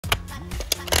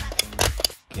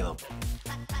Caleb.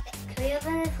 Can we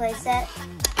open the playset?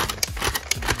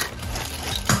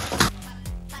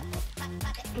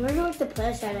 I wonder what the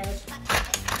playset is.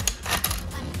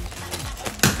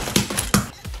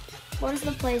 What is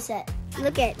the playset?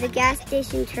 Look at the gas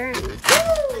station turns. Woo!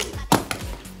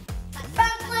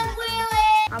 Franklin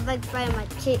wheelie! I'm like biting my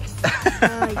cheeks.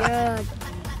 Oh my god.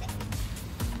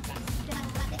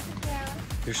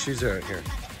 Your shoes are out here.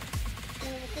 I'm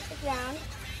gonna put the ground.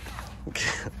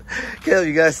 Caleb,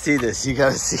 you gotta see this. You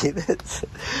gotta see this.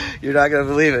 You're not gonna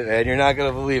believe it, man. You're not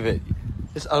gonna believe it.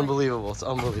 It's unbelievable. It's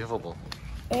unbelievable.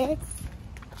 It's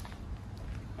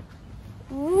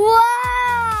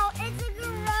wow! It's a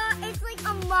garage. It's like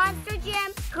a Monster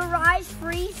Jam garage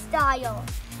freestyle,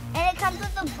 and it comes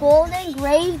with a golden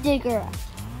grave digger.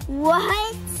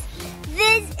 What?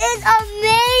 This is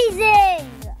amazing!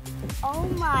 Oh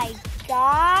my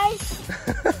gosh!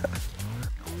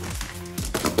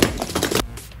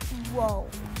 Whoa,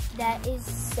 that is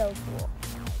so cool.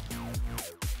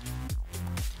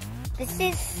 This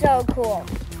is so cool.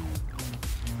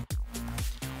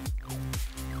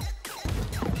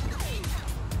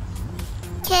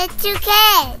 Kid to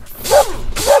kid.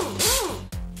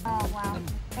 Oh wow.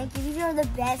 Thank you. These are the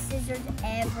best scissors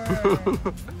ever.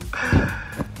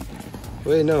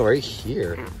 Wait, no, right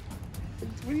here.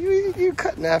 What are you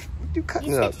cutting after? You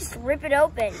cutting you it up? Just rip it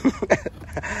open.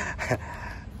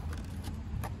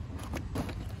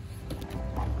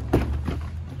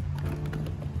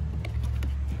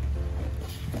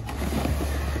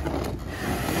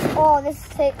 Oh,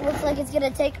 this looks like it's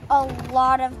gonna take a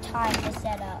lot of time to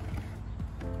set up.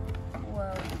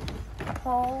 Whoa.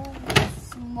 Holy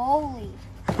smoly.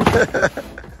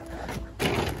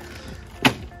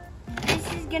 This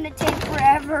is gonna take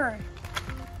forever.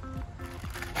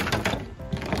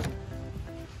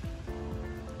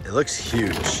 It looks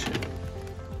huge.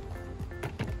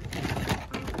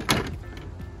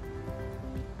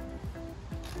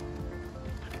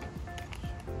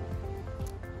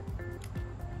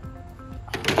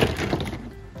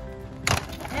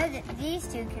 These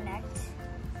two connect.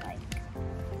 Like,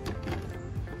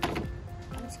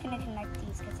 I'm just gonna connect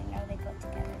these because I know they go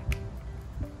together.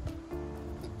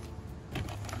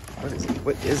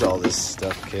 What is all this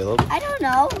stuff, Caleb? I don't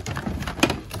know.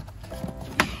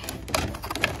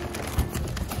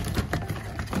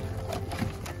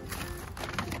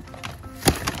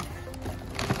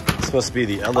 It's supposed to be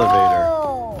the elevator.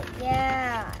 Oh,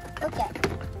 yeah. Look at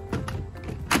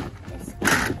this.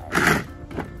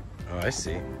 Oh, I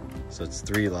see. So it's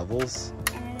 3 levels.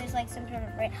 And then there's like some sort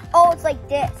of ramp. Oh, it's like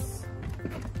this.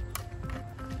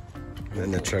 And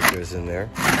then the truck goes in there.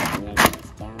 And then it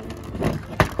goes down.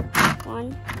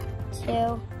 1,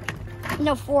 2,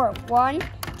 no, 4. 1,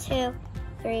 2,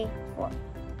 3, 4.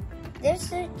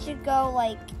 This should go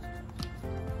like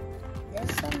this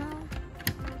somehow,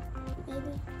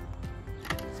 maybe.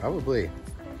 Probably.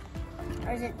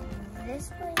 Or is it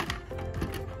this way?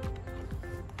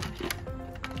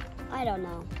 I don't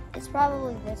know. It's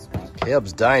probably this way.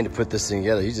 Caleb's dying to put this thing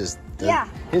together. He just Yeah.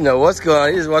 He doesn't know what's going on.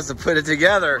 He just wants to put it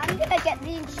together. I'm gonna get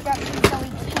the instructions so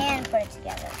we can put it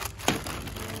together.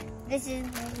 This is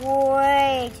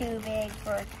way too big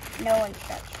for no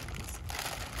instructions.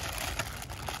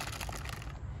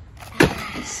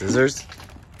 Scissors?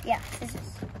 Yeah, scissors.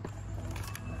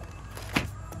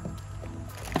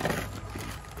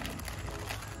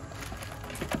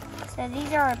 So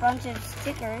these are a bunch of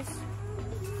stickers.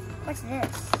 What's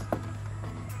this?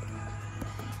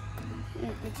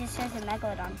 It just says a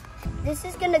megalodon. This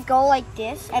is gonna go like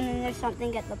this, and then there's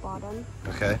something at the bottom.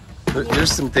 Okay.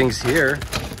 There's some things here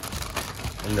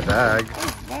in the bag. What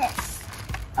is this?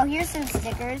 Oh, here's some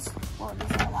stickers. Well,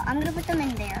 these are a lot. I'm gonna put them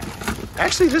in there.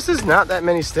 Actually, this is not that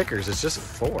many stickers. It's just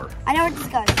 4. I know where this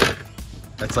goes.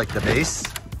 That's like the base.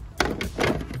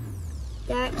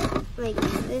 That, like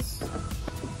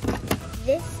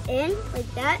this in, like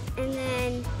that, and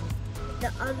then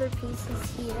the other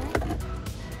pieces here.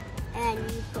 And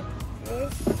you put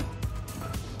this.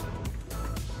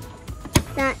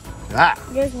 That. Ah.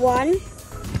 There's one.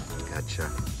 Gotcha.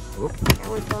 Oop. That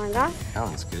one's falling off. That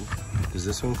one's good. Does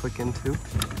this one click in too?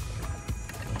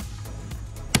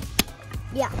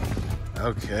 Yeah.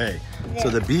 Okay. There. So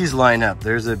the bees line up.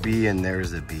 There's a bee and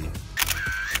there's a bee.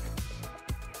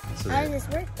 So how does this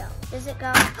work though? Does it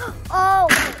go? Oh.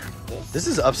 This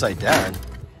is upside down.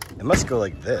 It must go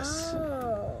like this. Oh.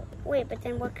 Wait, but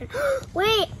then what could?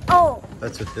 Wait. Oh.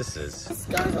 That's what this is. This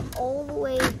goes all the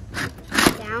way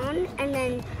down, and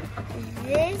then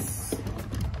this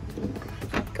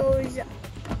goes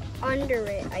under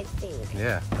it, I think.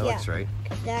 Yeah, that looks right.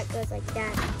 That goes like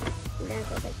that, and that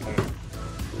goes like that.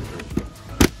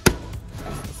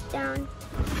 Press this down.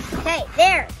 Okay,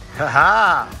 there.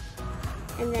 Haha.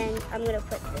 And then I'm gonna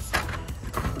put this on.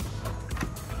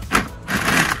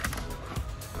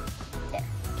 There.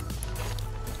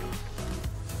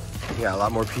 You got a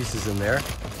lot more pieces in there.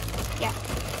 Yeah.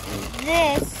 And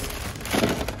this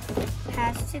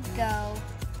has to go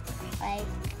like.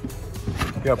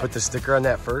 You gotta put the sticker on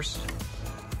that first?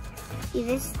 See,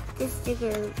 this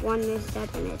sticker, one messed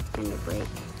up and it's gonna break.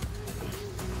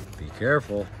 Be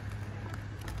careful.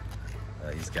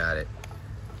 He's got it.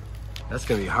 That's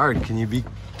gonna be hard. Can you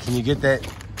get that?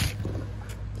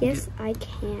 Yes, I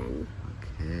can.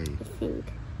 Okay. I think.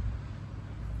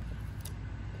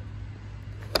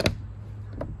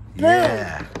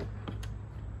 Yeah.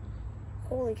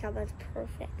 Holy cow, that's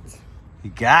perfect.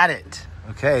 You got it.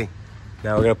 Okay.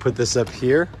 Now we're gonna put this up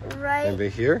here. Right. Over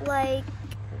here. Like,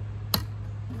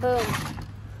 boom.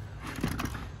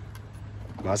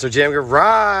 Monster Jam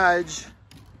Garage.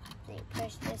 Then you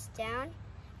push this down.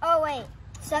 Oh wait,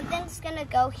 something's gonna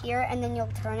go here, and then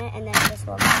you'll turn it, and then this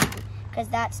will go down, because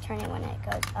that's turning when it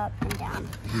goes up and down.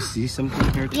 You see something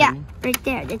here turning? Yeah, right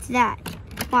there. It's that.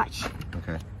 Watch.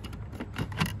 Okay.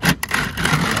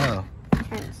 Oh.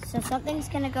 Turns. So something's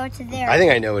gonna go to there. I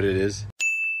think I know what it is.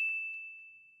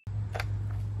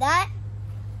 That?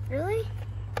 Really?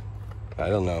 I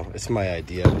don't know. It's my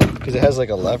idea. Because it has like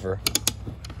a lever.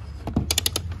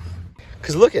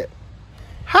 Because look at.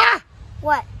 Ha!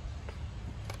 What?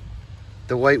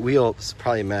 The white wheels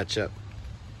probably match up.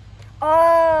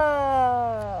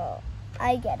 Oh,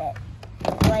 I get it.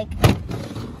 Like.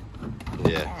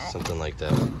 Yeah, that. something like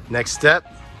that. Next step.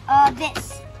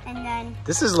 This. And then.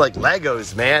 This is like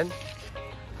Legos, man.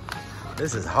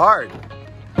 This is hard.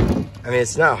 I mean,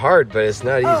 it's not hard, but it's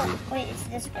not easy. Oh, wait, it's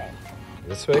this way.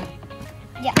 This way?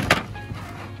 Yeah.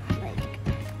 Like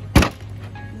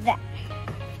that.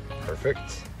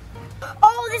 Perfect.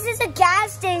 Oh, this is a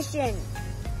gas station.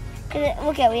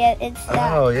 Look at it's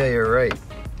that. Oh, yeah, you're right.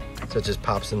 So it just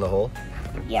pops in the hole?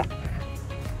 Yeah.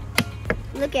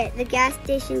 Look at the gas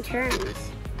station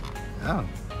turns. Oh.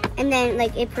 And then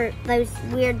like those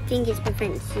weird things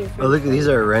prevents you from. Oh, look, these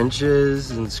are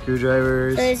wrenches and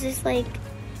screwdrivers. So is this like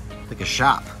a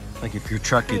shop? Like if your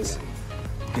truck gets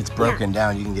broken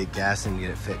down, you can get gas and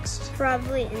get it fixed.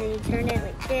 Probably, and then you turn it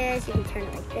like this, you can turn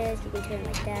it like this, you can turn it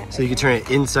like that. So you can turn it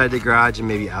inside the garage and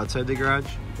maybe outside the garage?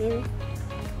 Maybe.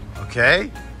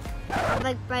 Okay. I'm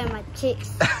like biting my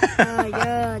cheeks. Oh,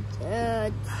 yeah.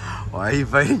 Why are you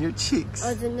biting your cheeks?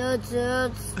 Oh,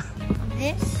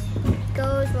 this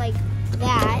goes like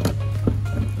that.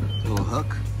 Little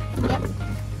hook. Yep.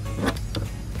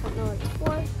 Don't know what it's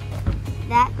for.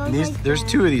 That goes like There's that.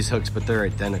 two of these hooks, but they're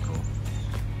identical.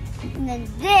 And then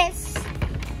this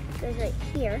goes right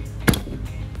here.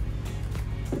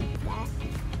 That.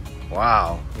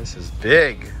 Wow, this is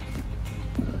big.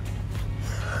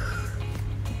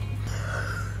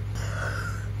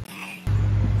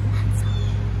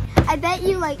 I bet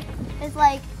you it's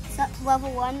like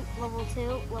level 1, level 2,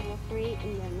 level 3,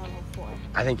 and then level 4.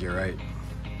 I think you're right.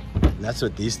 And that's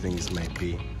what these things might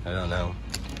be. I don't know.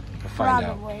 We'll find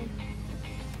out. Probably.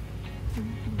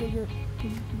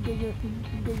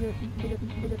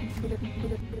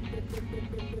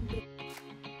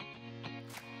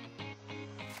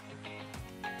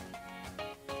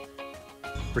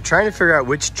 We're trying to figure out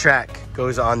which track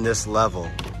goes on this level.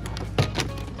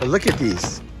 But look at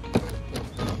these.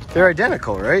 They're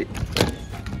identical, right?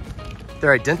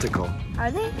 They're identical.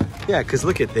 Are they? Yeah, because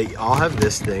look at, they all have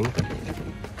this thing.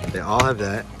 They all have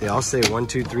that. They all say 1,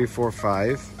 2, 3, 4,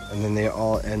 5, and then they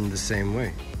all end the same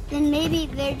way. Then maybe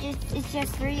it's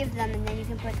just 3 of them, and then you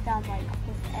can put them like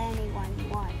with anyone you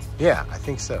want. Yeah, I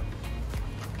think so.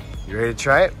 You ready to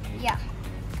try it? Yeah.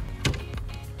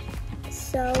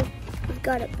 So we've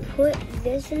got to put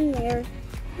this in there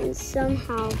and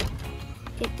somehow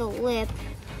get the lip.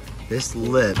 This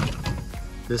lip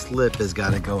has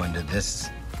got to go into this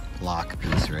lock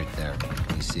piece right there.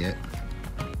 You see it?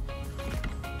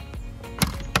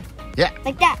 Yeah.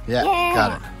 Like that. Yeah,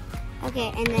 got it.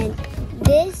 Okay, and then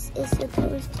this is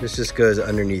supposed to... This just goes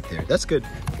underneath there. That's good.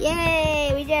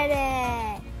 Yay, we did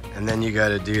it. And then you got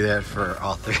to do that for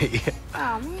all 3.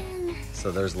 Oh, man.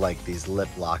 So there's like these lip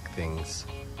lock things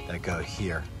that go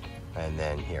here and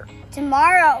then here.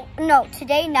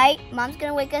 Today night, Mom's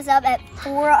gonna wake us up at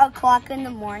 4 o'clock in the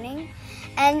morning,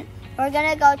 and we're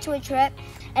gonna go to a trip,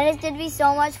 and it's gonna be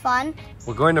so much fun.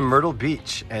 We're going to Myrtle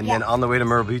Beach, and then on the way to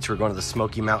Myrtle Beach, we're going to the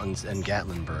Smoky Mountains and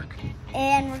Gatlinburg.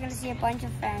 And we're gonna see a bunch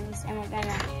of friends, and we're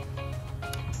gonna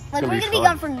be fun.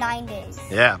 gone for 9 days.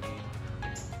 Yeah.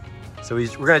 So we're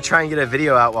gonna try and get a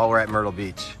video out while we're at Myrtle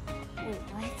Beach. Wait,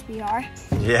 what? We are?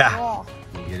 Yeah. Cool.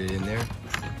 Can you get it in there?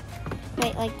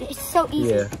 Wait, Like, it's so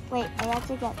easy. Yeah. Wait, I have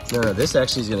to go. No, this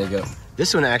actually is gonna go.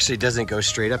 This one actually doesn't go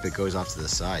straight up, it goes off to the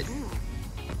side.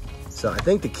 So I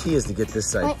think the key is to get this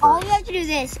side first. All you have to do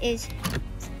this is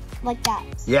like that.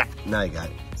 Yeah, now you got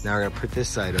it. Now we're gonna put this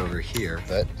side over here.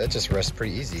 That just rests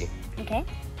pretty easy. Okay.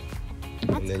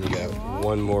 And then you got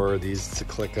one more of these to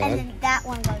click on. And then that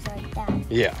one goes like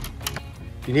that. Yeah.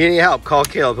 If you need any help, call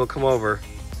Caleb, he'll come over.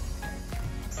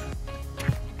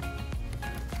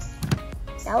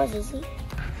 That was easy.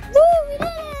 Woo, we did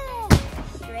it!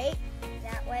 Straight,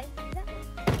 that way, that way.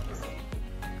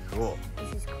 Cool.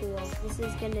 This is cool. This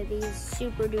is gonna be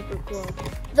super duper cool.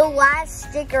 The last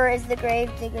sticker is the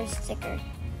Gravedigger sticker.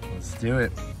 Let's do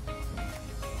it.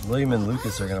 William and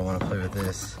Lucas are gonna want to play with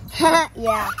this.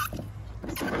 Yeah.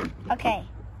 Okay.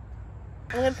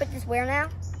 I'm gonna put this where now?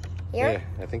 Here?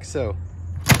 Yeah, I think so.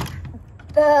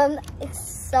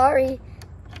 Sorry.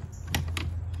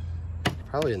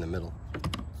 Probably in the middle.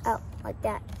 Oh, like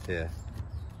that. Yeah.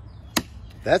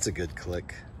 That's a good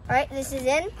click. All right, this is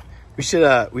in. We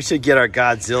should get our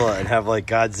Godzilla and have like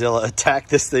Godzilla attack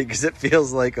this thing because it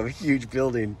feels like a huge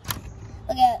building.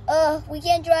 Okay. We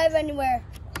can't drive anywhere.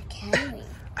 Or can we?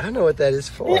 I don't know what that is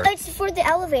for. No, it's for the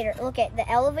elevator. Look at the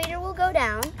elevator will go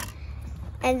down,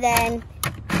 and then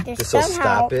there's This will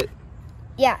stop it.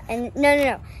 Yeah, and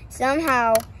no.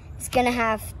 Somehow it's gonna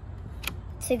have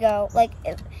to go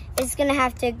it's gonna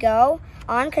have to go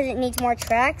on because it needs more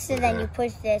tracks. So then you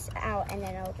push this out, and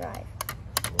then it'll drive.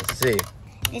 We'll see.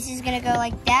 This is gonna go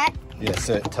like that. Yeah,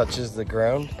 so it touches the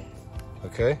ground.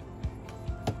 Okay.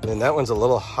 And then that one's a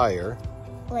little higher.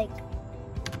 Like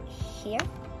here.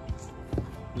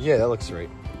 Yeah, that looks right.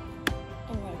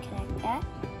 And then connect that.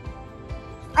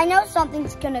 I know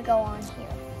something's gonna go on here.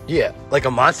 Yeah, like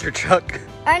a monster truck.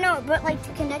 I know, but like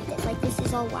to connect it, like this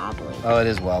is all wobbly. Oh, it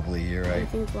is wobbly, you're right.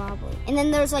 Everything's wobbly. And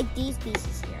then there's like these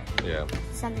pieces here. Yeah.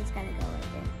 Something's gonna go right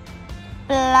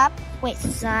there. Blop. Wait,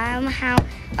 somehow.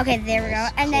 Okay, there we go.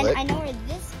 And then I know where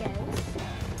this goes.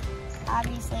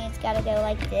 Obviously, it's gotta go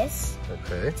like this.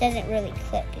 Okay. It doesn't really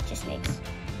click, it just makes.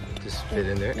 Just fit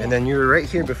in there. Yeah. And then you were right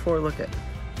here before, look at.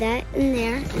 That in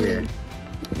there. Yeah.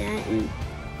 That in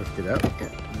Lift it up.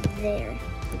 there.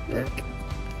 Like that.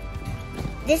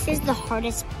 This is the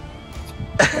hardest.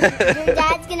 Your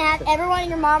dad's gonna have, everyone,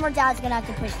 your mom or dad's gonna have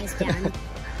to push this down.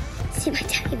 See, my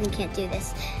dad even can't do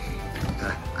this.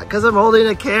 Because I'm holding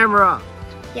a camera.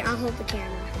 Yeah, I'll hold the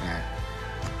camera.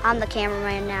 I'm the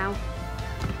cameraman now.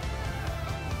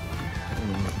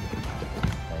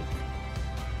 Like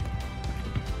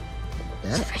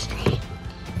that? Frustrating.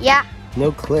 Yeah.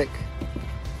 No click.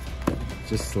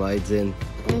 Just slides in.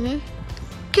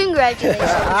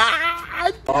 Congratulations.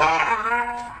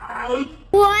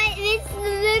 What? This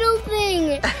little thing.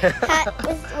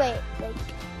 Wait,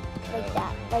 like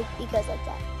that. Like, it goes like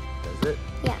that. Does it?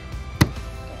 Yeah.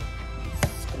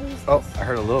 Squeeze Oh, this. I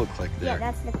heard a little click there.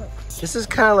 Yeah, that's the click. This is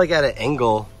kind of like at an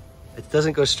angle. It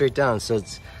doesn't go straight down, so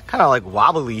it's kind of like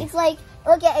wobbly. It's like,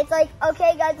 okay, it's like,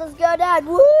 okay, guys, let's go, Dad.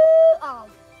 Woo! Oh.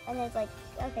 And then it's like,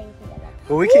 okay, you can get that.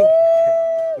 Well,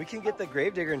 we can get the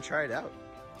Gravedigger and try it out.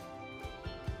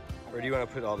 Or do you want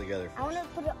to put it all together first? I want to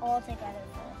put it all together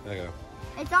first. Okay.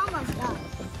 It's almost done,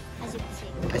 as you can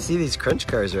see. I see these crunch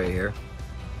cars right here.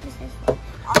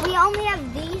 We only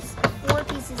have these 4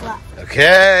 pieces left.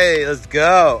 Okay, let's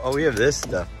go. Oh, we have this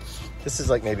stuff. This is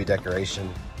like maybe decoration.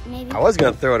 Maybe. I was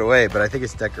going to throw it away, but I think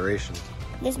it's decoration.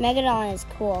 This Megalodon is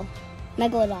cool.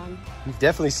 Megalodon. You've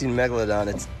definitely seen Megalodon.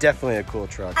 It's definitely a cool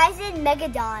truck. I said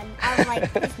Megadon. I was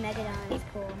like, this Megadon is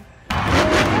cool.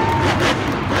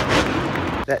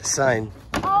 That sign.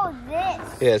 Oh,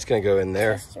 this. Yeah, it's going to go in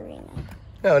there. This arena.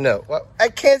 No. Well, I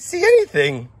can't see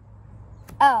anything.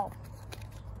 Oh.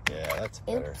 Yeah, that's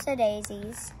better.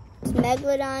 Oops-a-daisies. This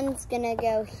Megalodon's gonna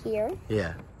go here.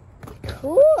 Yeah.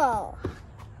 Cool.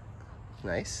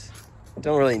 Nice.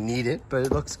 Don't really need it, but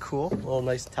it looks cool. A little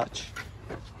nice touch.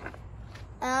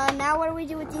 Now what do we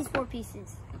do with these 4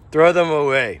 pieces? Throw them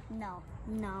away.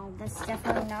 No, that's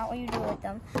definitely not what you do with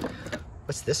them.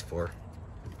 What's this for?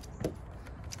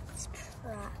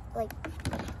 Like,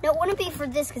 no, it wouldn't be for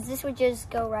this because this would just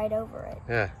go right over it.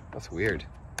 Yeah, that's weird.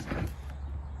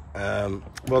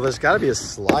 Well, there's got to be a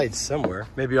slide somewhere.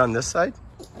 Maybe on this side?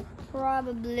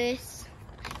 Probably.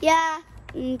 Yeah.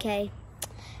 Okay.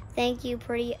 Thank you,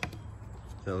 pretty.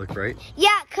 Does that look right?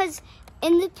 Yeah, because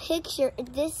in the picture,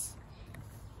 this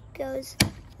goes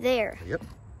there. Yep.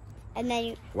 And then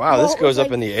you. Wow, this goes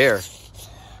up in the air.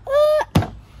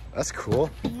 Ah! That's cool.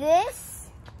 This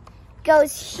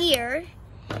goes here,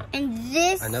 and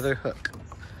this Another hook.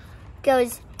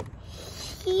 goes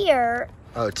here.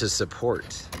 Oh, to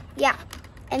support. Yeah.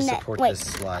 And To then, support wait. this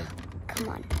slide. Come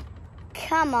on.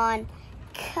 Come on.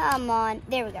 Come on.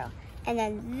 There we go. And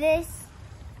then this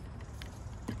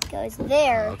goes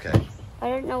there. Oh, okay. I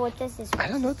don't know what this is for. I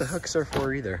don't know what the hooks are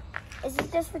for either. Is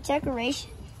this just for decoration?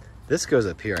 This goes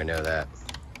up here, I know that.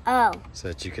 Oh. So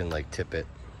that you can like tip it.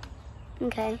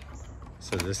 Okay.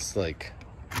 So this is like,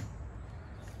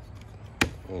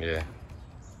 yeah.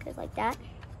 Goes like that.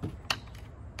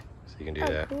 So you can do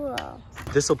that. Cool.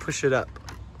 This will push it up.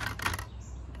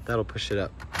 That'll push it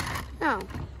up. Oh.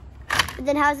 But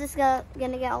then how's this gonna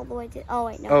get all the way to? Oh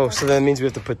wait, no. Oh, so that means we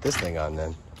have to put this thing on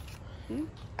then. Hmm?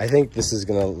 I think this is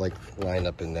gonna like line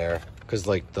up in there because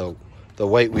like the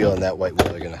white wheel and that white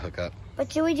wheel are gonna hook up.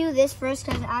 But should we do this first?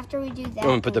 Because after we do that,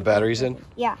 Oh, and put the batteries in?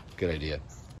 Yeah. Good idea.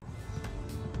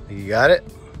 You got it?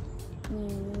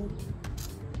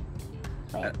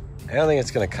 Wait. I don't think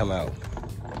it's gonna come out.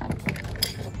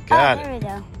 Got There it. we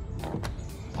go.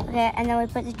 Okay, and then we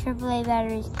put the AAA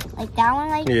batteries like that one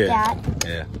like Yeah. that.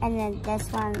 Yeah. And then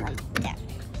this one like that.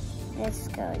 This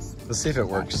goes. Let's see if it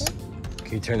works.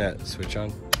 Can you turn that switch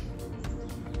on?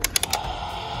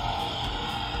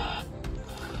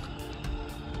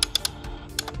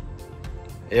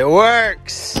 It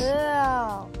works! Cool.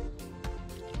 I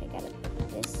gotta put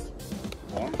this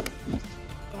there.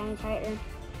 Down tighter.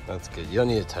 That's good. You don't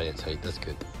need to tie it tight. That's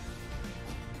good.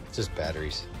 It's just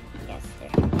batteries. Yes,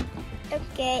 there.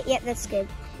 Okay, yep, that's good.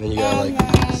 Then you gotta And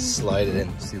like then- slide it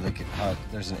in. See, look at how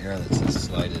there's an arrow that says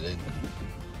slide it in.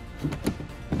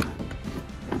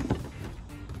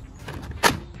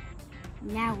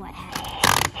 Now what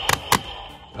happens?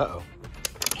 Uh-oh.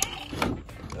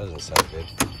 That doesn't sound good.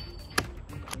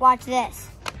 Watch this.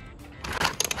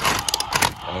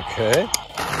 Okay.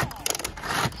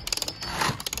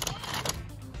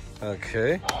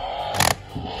 Okay.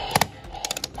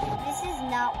 This is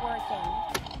not working.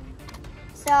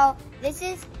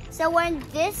 So when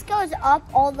this goes up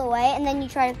all the way and then you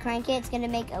try to crank it, it's gonna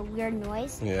make a weird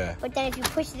noise. Yeah. But then if you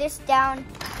push this down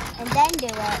and then do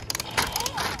it,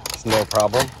 It's no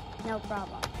problem. no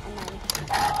problem. And then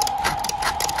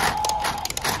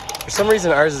For some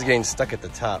reason, ours is getting stuck at the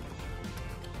top.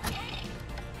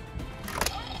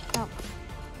 oh.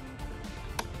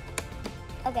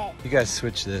 Okay. You guys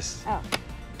switch this Oh.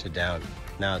 to down.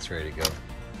 Now it's ready to go.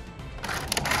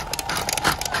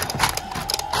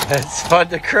 It's fun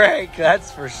to crank,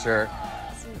 that's for sure.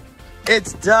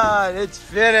 It's done. It's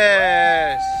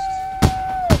finished.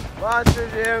 Monster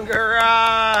Jam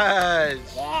Garage.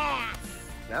 Yeah.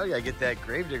 Now we gotta get that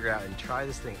gravedigger out and try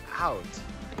this thing out.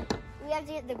 We have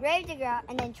to get the gravedigger out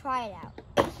and then try it out.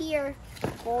 Here,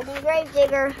 golden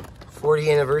gravedigger.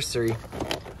 40th anniversary.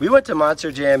 We went to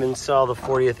Monster Jam and saw the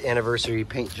 40th anniversary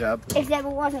paint job. Except it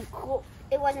wasn't cool.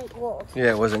 It wasn't gold.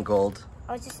 Yeah, it wasn't gold.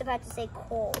 I was just about to say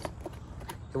cold.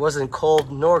 It wasn't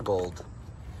cold nor gold.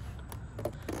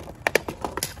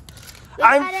 We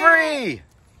I'm got it. free!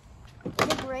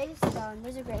 There's a gravestone.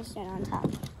 There's a gravestone on top.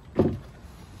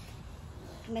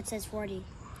 And it says 40.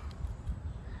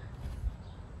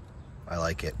 I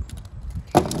like it.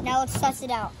 Now let's test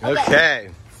it out. Okay.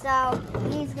 So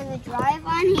he's gonna drive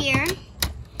on here,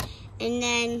 and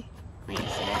then wait a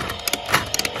second.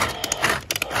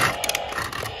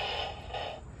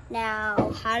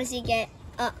 Now, how does he get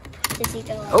up? Does he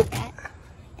go like that?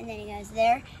 And then he goes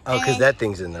there. Oh, and because then- that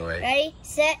thing's in the way. Ready,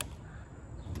 set.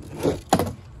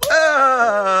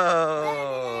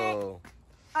 Oh!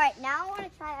 All right, now I want to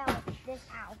try out this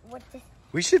out. What's this?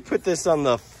 We should put this on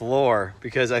the floor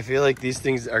because I feel like these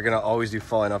things are going to always be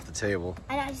falling off the table.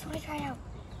 I just want to try it out.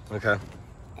 Okay.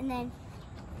 And then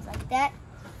it's like that.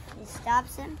 He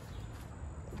stops him.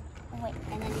 Oh, wait,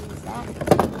 and then he does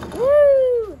that.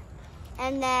 Woo!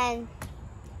 And then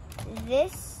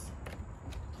this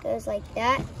goes like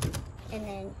that. And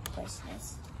then push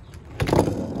this.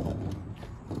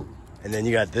 And then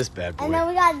you got this bad boy. And then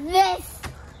we got this.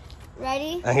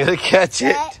 Ready? I'm going to catch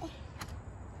it. Set.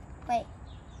 Wait.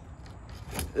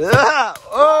 Ah!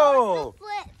 Oh!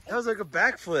 Flip. That was like a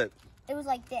backflip. It was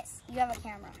like this. You have a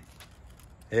camera.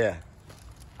 Yeah.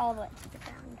 All the way to the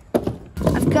ground.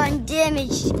 I've gotten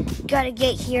damaged. Gotta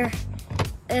get here.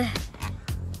 Ugh.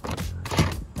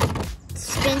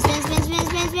 Spin, spin, spin, spin,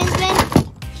 spin, spin, spin.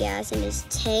 Gas in his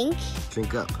tank.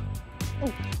 Drink up.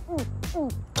 Ooh.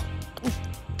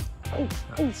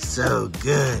 So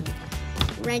good.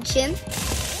 Wrench him.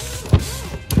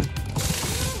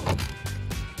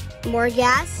 More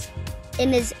gas.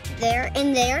 In his there,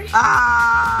 in there.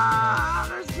 Ah!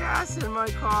 There's gas in my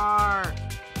car.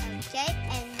 Okay,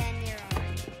 and then you're on.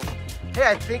 Hey,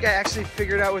 I think I actually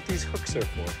figured out what these hooks are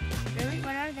for. Really?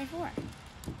 What are they for?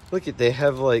 Look at, they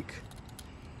have like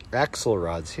axle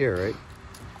rods here, right?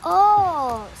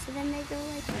 Oh, so then they go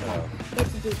like that. Oh. You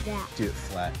have to do that. Do it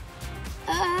flat.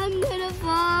 I'm gonna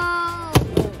fall.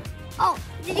 Oh,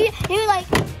 did you like,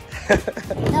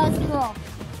 that was cool.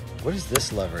 What does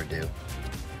this lever do?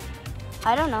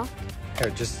 I don't know.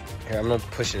 Here, I'm gonna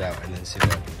push it out and then see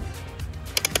what.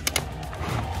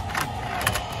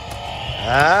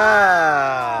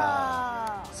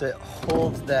 Ah! So it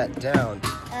holds that down.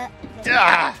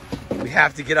 We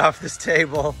have to get off this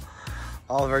table.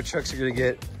 All of our trucks are gonna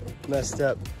get messed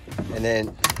up. And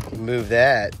then move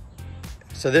that.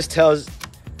 So this tells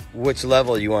which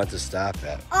level you want to stop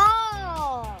at.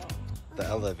 Oh! The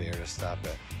elevator to stop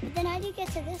at. But then how do you get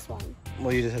to this one?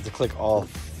 Well, you just have to click all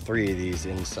 3 of these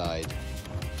inside.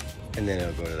 And then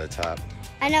it'll go to the top.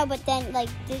 I know, but then like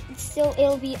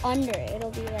it'll be under.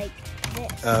 It'll be like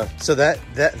this. So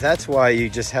that's why you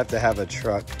just have to have a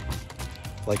truck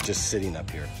like just sitting up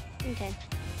here. Okay.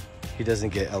 He doesn't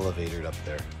get elevated up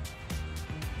there.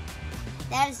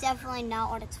 That is definitely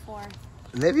not what it's for.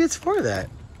 Maybe it's for that.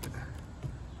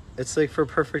 It's like for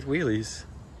perfect wheelies.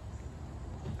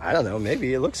 I don't know.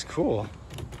 Maybe it looks cool.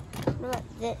 Look,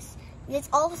 this. It's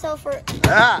also for.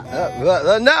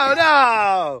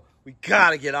 No! We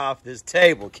gotta get off this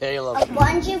table, Caleb. A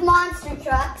bunch of monster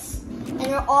trucks, and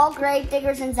they're all grave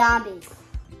diggers and zombies.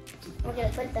 We're gonna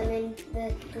put them in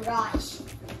the garage.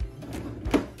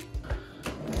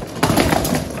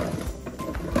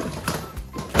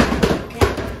 Okay.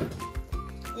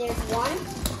 There's one.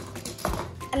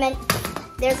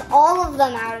 There's all of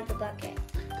them out of the bucket.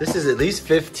 This is at least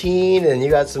 15, and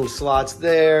you got some slots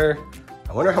there.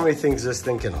 I wonder how many things this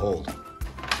thing can hold. Is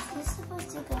this supposed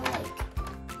to go like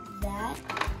that?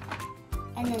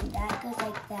 And then that goes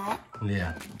like that?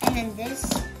 Yeah. And then this,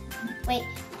 wait.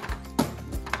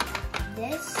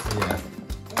 This. Yeah.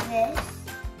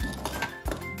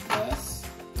 This.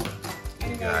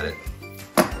 And Got it.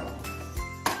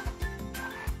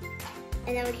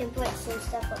 And then we can put some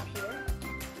stuff up here.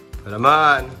 Put them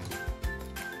on.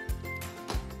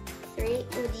 3. Ooh,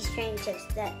 these training chips.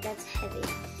 That's heavy.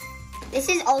 This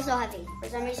is also heavy. For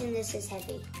some reason, this is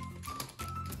heavy.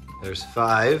 There's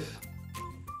 5.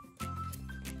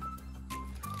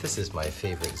 This is my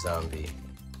favorite zombie.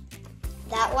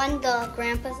 That one, the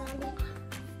grandpa zombie.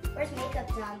 Where's makeup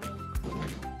zombie?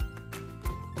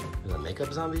 Is that a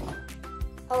makeup zombie?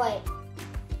 Oh wait.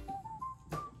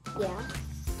 Yeah.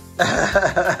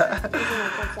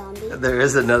 Zombie. There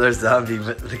is another zombie,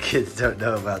 but the kids don't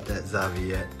know about that zombie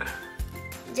yet.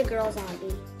 It's a girl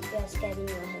zombie. Just getting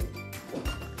your head.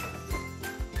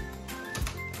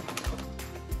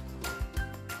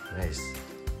 Nice.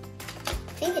 I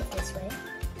think it's this way.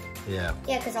 Yeah.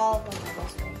 Yeah, because all of them are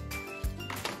this way.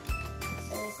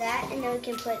 So there's that, and then we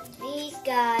can put these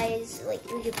guys, like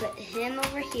we could put him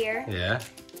over here. Yeah.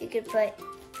 You could put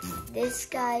this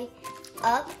guy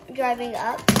up, driving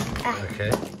up.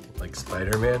 Okay. Like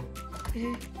Spider-Man.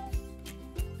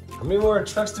 How many more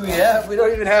trucks do we have? We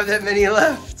don't even have that many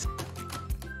left.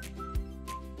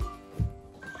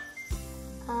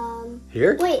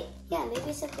 Here? Wait, yeah,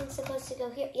 maybe something's supposed to go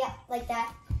here. Yeah, like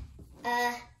that.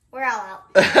 We're all out.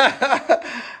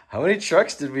 How many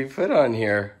trucks did we put on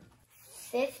here?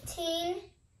 15,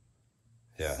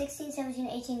 Yeah. 16, 17,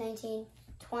 18, 19,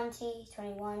 20,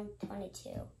 21, 22,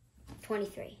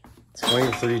 23.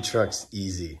 23 trucks,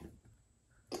 easy.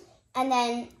 And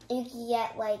then you can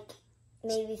get like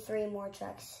maybe 3 more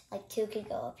trucks. Like 2 could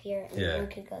go up here and 1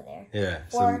 could go there. Yeah.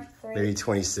 4, so 3. maybe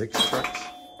 26 trucks?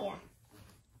 Yeah.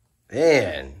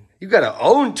 Man, you gotta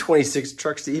own 26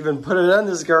 trucks to even put it on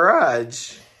this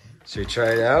garage. Should we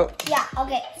try it out? Yeah,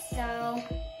 okay, so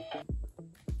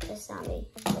this zombie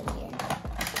over here.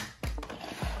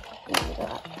 And then go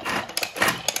up.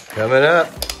 Coming up.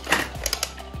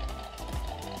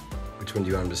 Which one do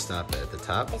you want him to stop at the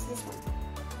top? It's this one.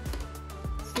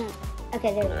 It's not.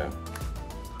 Okay, there we go.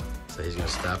 So he's gonna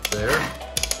stop there.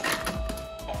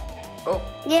 Oh.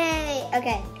 Yay!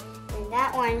 Okay. And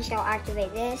that one shall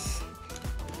activate this.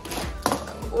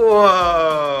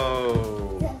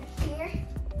 Whoa! Here.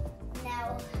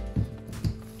 Now.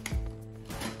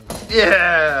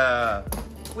 Yeah!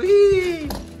 Whee!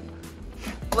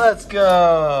 Let's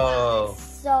go!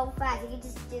 So fast. You can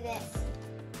just do this.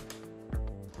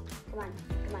 Come on.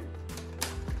 Come on.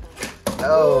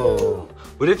 Oh.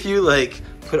 What if you like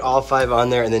put all 5 on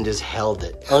there and then just held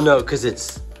it? Oh no, because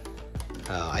it's...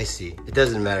 Oh, I see. It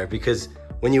doesn't matter because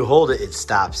when you hold it, it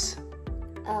stops.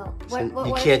 Oh. So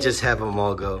you can't just have them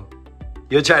all go.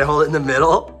 You'll try to hold it in the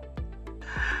middle?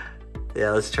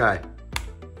 Yeah, let's try.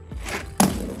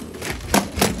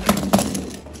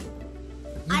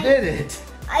 You did it.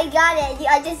 I got it.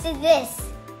 I just did this.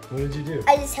 What did you do?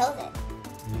 I just held it.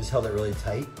 You just held it really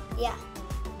tight? Yeah.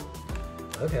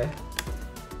 Okay.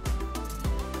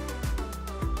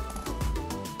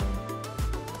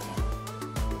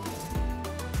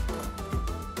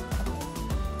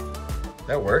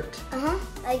 That worked? Uh-huh.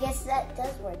 I guess that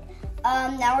does work.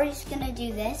 Now we're just gonna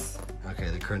do this. Okay,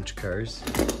 the crunch cars.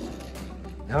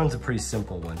 That one's a pretty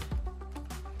simple one.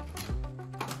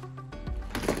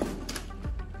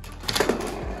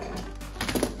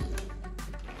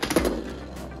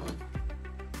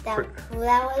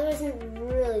 That wasn't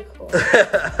really cool.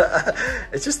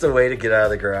 It's just a way to get out of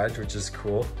the garage, which is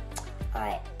cool. All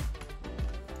right.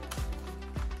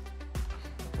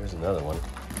 There's another one.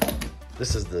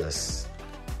 This is this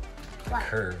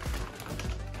curve.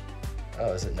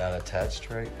 Oh, is it not attached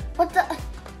right? What the?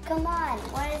 Come on.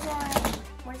 What is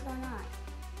going on?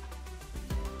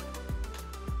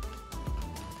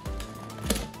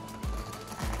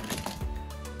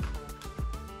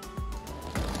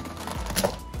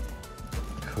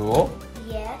 Cool.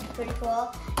 Yeah, pretty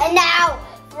cool. And now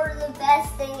for the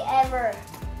best thing ever.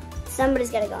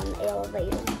 Somebody's gotta go on the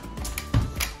elevator.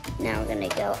 Now we're gonna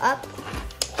go up.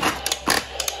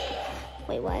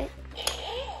 Wait, what?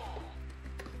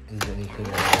 Is anything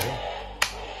already?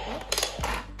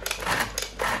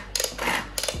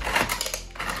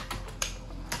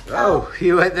 Oh,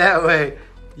 he went that way.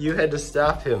 You had to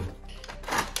stop him.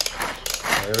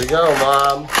 There we go,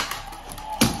 Mom.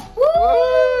 Woo!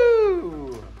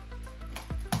 Woo!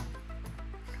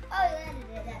 Oh, you landed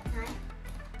it that time.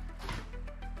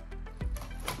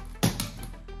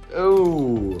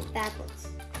 Oh. Backwards.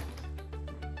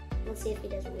 Let's see if he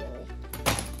does a wheelie.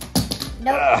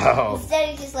 Nope. Oh. Instead,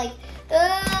 he's just like,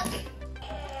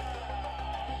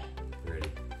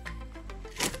 Ready.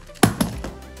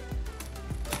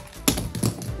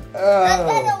 That's Oh.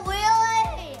 a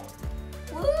wheelie!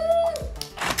 Woo!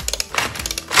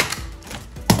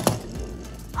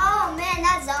 Oh man,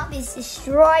 that zombie's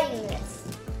destroying this.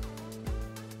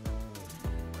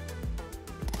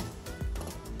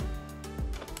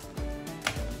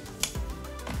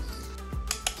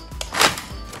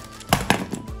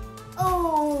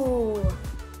 Oh!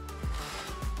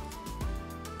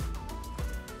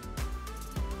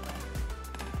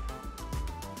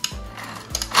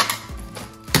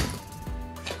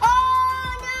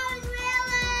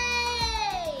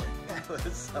 That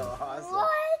was so awesome.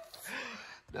 What?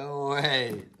 No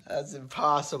way. That's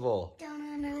impossible.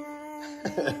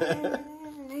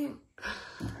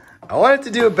 I wanted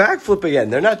to do a backflip again.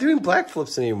 They're not doing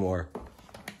backflips anymore.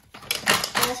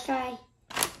 Let's try.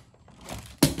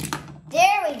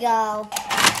 There we go.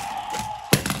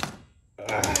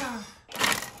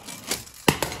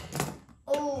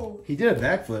 Oh, He did a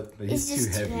backflip, but it's he's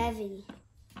just too too heavy.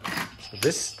 heavy.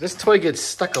 This toy gets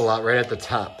stuck a lot right at the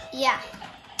top. Yeah.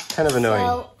 Kind of annoying.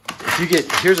 So,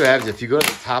 Here's what happens. If you go at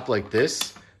the top like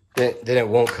this, then it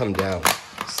won't come down.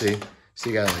 See? So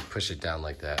you gotta like push it down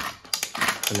like that.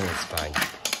 And then it's fine.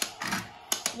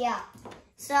 yeah.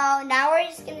 So now we're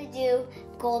just gonna do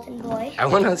Golden Boy. I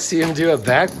want to see him do a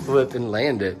backflip and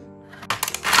land it.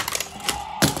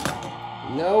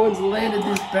 No one's landed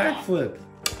this backflip.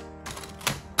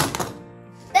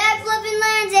 Backflip and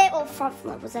lands it. Oh, front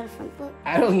flip. Was that a front flip?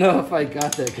 I don't know if I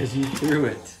got that because you threw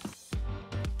it.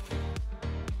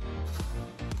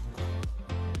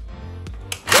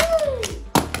 Woo!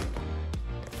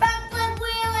 Front flip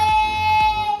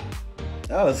wheelie.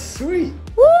 That was sweet.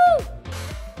 Woo!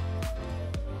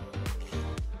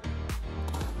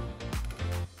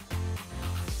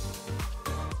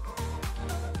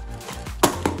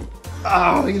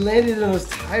 Oh, he landed on those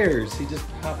tires. He just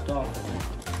popped off of them.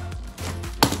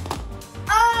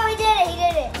 Oh, he did it. He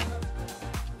did it.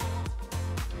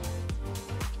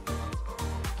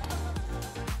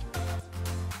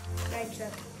 Right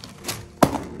truck.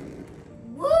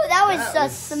 Woo! That was a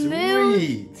smooth.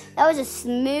 Sweet. That was a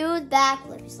smooth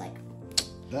backflip. Just like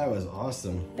That was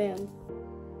awesome. boom.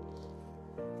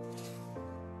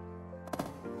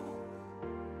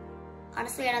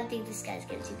 Honestly, I don't think this guy's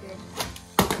gonna do good.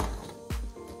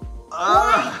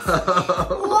 Oh.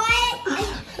 What?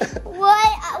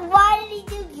 What? Why did he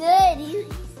do good? He's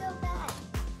so bad.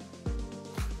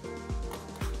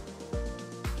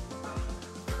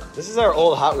 This is our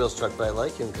old Hot Wheels truck, but I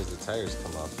like him because the tires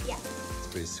come off. Yeah. It's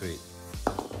pretty sweet.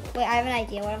 Wait, I have an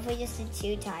idea. What if we just did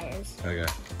 2 tires? Okay.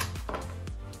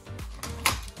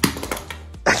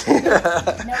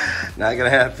 Nope. Not gonna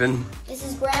happen. This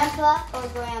is Grandpa or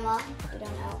Grandma. I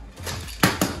don't know.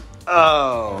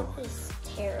 Oh. This is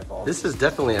terrible. This is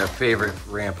definitely our favorite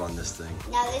ramp on this thing.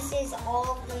 Now this is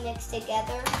all of them mixed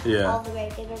together. Yeah. All the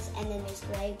grave diggers, and then there's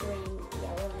gray, green,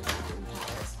 yellow, and brown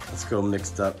tires. Let's go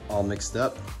mixed up, all mixed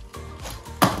up.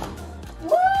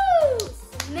 Woo!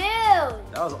 Smooth!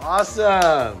 That was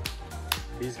awesome.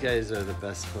 These guys are the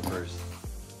best flippers.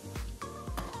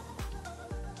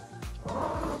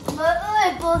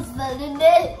 But apples, but in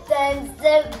it stands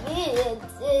the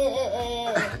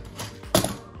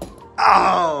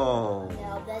Oh!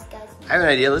 No, this guy's... I have an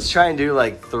idea. Let's try and do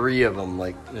like 3 of them.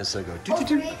 Like, just like go. Oh,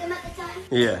 3 of them at the time?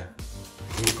 Yeah.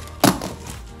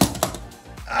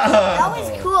 That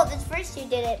was cool. The first 2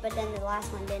 did it, but then the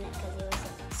last one didn't because he was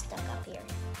stuck up here.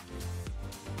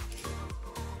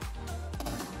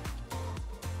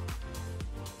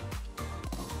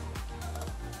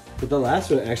 But the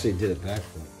last one actually did a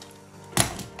backflip.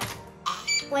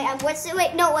 Wait,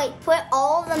 wait. Put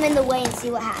all of them in the way and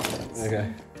see what happens.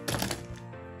 Okay.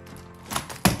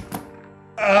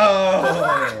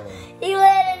 Oh! He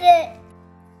landed it.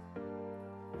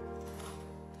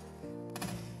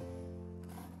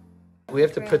 We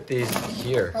have to put these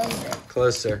here.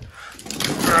 Closer.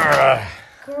 Okay,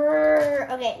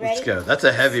 ready? Let's go. That's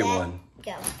a heavy one.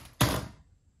 Go.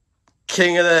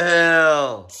 King of the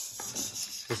hill.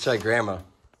 Let's try grandma.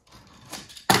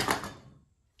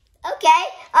 Okay.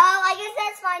 I guess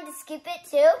that's fine to skip it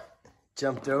too.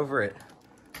 Jumped over it.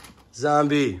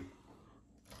 Zombie.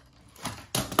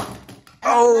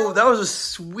 Oh, that was a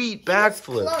sweet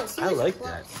backflip. I like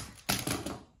that.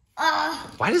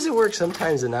 Why does it work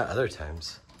sometimes and not other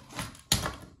times?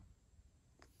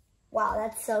 Wow,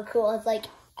 that's so cool. It's like...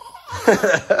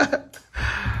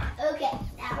 Okay,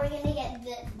 now we're going to get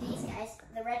these guys.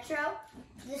 The retro,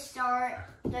 the star,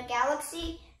 the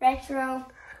galaxy, retro,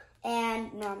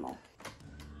 and normal.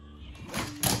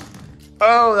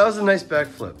 Oh, that was a nice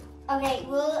backflip. Okay,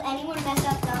 will anyone mess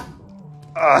up the...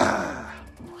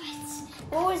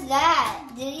 What was that?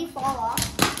 Did he fall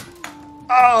off?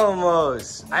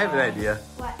 Almost. I have an idea.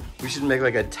 What? We should make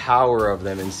like a tower of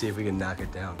them and see if we can knock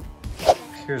it down.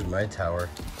 Here's my tower.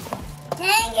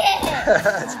 Dang it!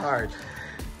 That's hard.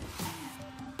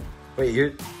 Wait,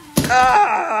 you're...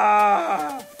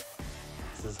 Ah!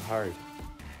 This is hard.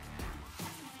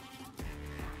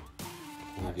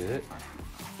 Can you get it?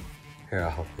 Here, I'll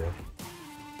help you.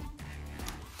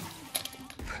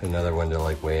 Put another one to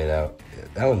like weigh it out. Yeah,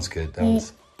 that one's good. That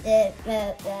one's... No,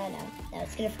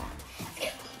 it's gonna fall.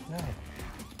 No.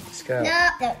 Just go. No,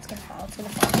 it's gonna fall. It's gonna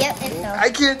fall. Yep, it fell. I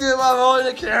can't do it while I'm holding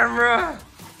the camera.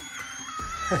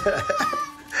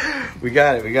 We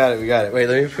got it. Wait,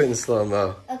 let me put in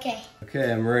slow-mo. Okay.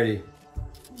 Okay, I'm ready.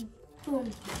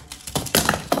 Boom.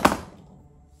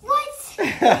 What? You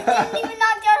didn't even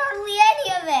knock down hardly any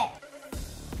of it.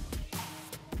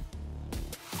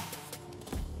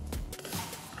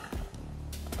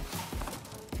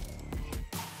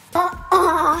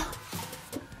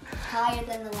 Higher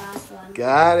than the last one.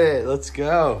 Got it. Let's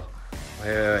go.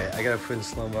 Wait. I gotta put in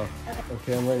slow-mo.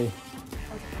 Okay, I'm ready.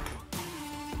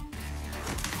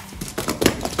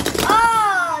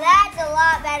 Oh, that's a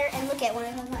lot better. And look at one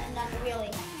of them went down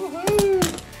really. Woohoo!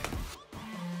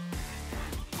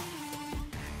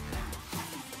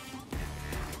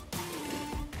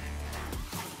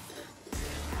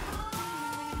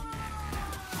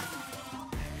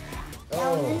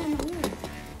 Oh,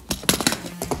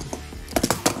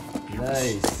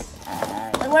 nice.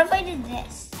 What if I did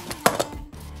this?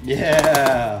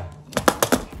 Yeah.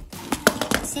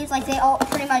 It seems like they all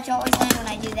pretty much always land when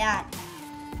I do that.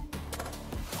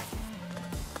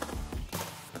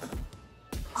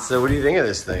 So what do you think of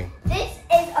this thing? This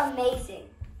is amazing.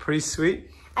 Pretty sweet?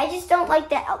 I just don't like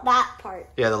that part.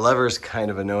 Yeah, the lever is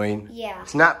kind of annoying. Yeah.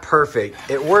 It's not perfect.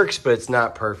 It works, but it's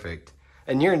not perfect.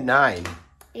 And you're 9.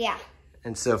 Yeah.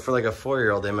 And so for like a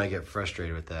 4-year-old, they might get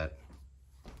frustrated with that.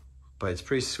 But it's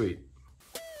pretty sweet.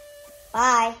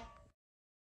 Bye.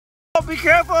 Oh, be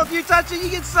careful. If you touch it, you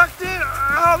get sucked in.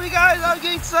 Oh, you guys, I'm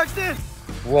getting sucked in.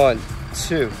 1,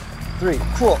 2, 3.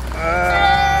 Cool.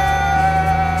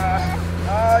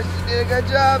 Oh, she did a good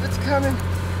job. It's coming.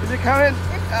 Is it coming?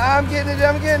 I'm getting it.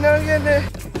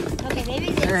 Okay, maybe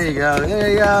this. There you go.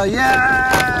 Yeah. Are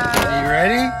you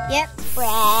ready? Yep.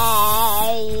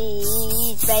 Spray.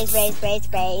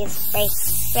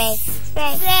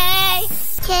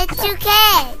 Kids to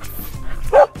kids.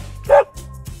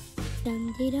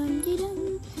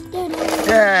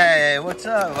 Hey, what's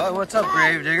up? What's up,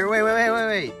 Gravedigger? Wait.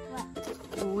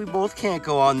 What? We both can't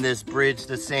go on this bridge at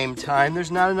the same time. There's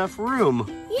not enough room.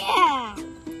 Yeah.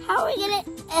 How are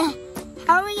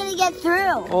we gonna get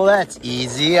through? Well, that's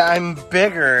easy. I'm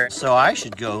bigger, so I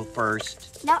should go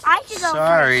first. No, I should go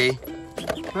Sorry.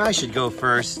 I should go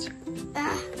first.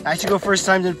 I should go first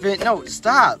time to fit. No,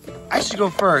 stop. I should go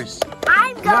first.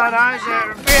 I'm going. Come on, I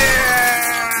should fit.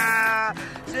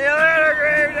 See you later,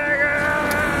 Gravedigger.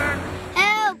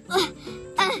 Help!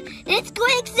 It's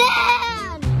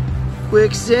quicksand!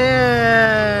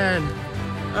 Quicksand!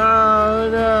 Oh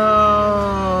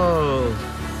no!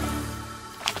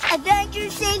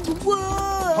 Avengers sings whoa.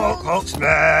 Hulk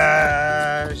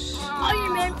smash.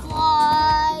 Iron Man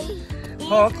fly.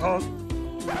 Hulk.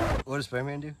 What does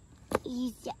Spider-Man do?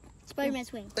 Yeah. Spider-Man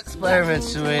swing. Spider-Man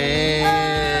swing.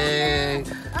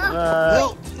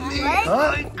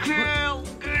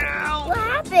 What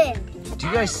happened? Do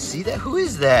you guys see that? Who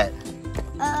is that?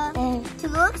 To the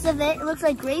looks of it, it looks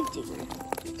like Gravedigger.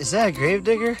 Is that a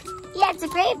gravedigger? Yeah, it's a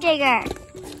Gravedigger.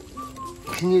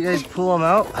 Can you guys pull him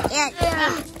out? Yeah.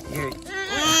 Here.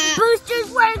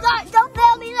 Boosters, where that? Don't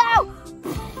fail me now.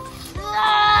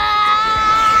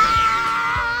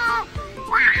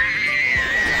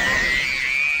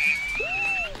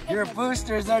 Your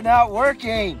boosters are not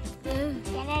working. Get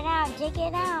it out, dig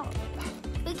it out.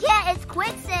 We can't, it's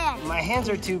quicksand. My hands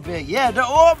are too big. Yeah,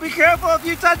 oh, be careful. If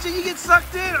you touch it, you get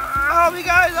sucked in. Oh, me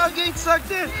guys, I'm getting sucked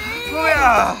in.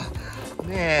 Oh,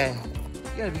 man,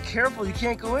 you gotta be careful. You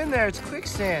can't go in there. It's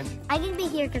quicksand. I can be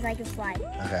here because I can fly.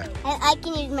 Okay. And I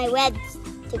can use my webs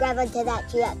to grab onto that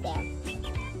tree up there.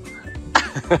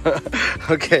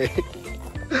 Okay.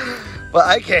 But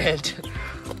I can't.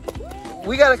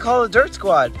 We gotta call the dirt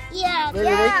squad. Yeah, Maybe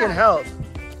they can help.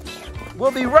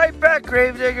 We'll be right back,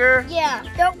 Gravedigger. Yeah,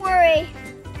 don't worry.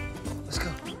 Let's go.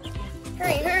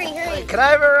 Hurry. Can I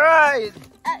have a ride?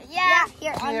 Yeah.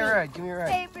 Here, Give me a ride. Give me a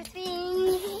ride. Paper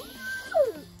thing.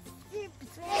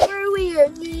 Where we are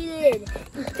needed.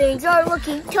 Things are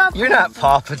looking tough. You're not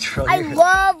Paw Patrol. I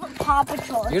love Paw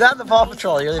Patrol. You're not the Paw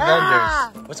Patrol. You're the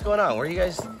vendors. What's going on? Where are you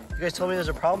guys? You guys told me there's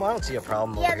a problem. I don't see a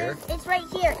problem over here. It's right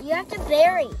here. You have to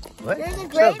bury. What? There's a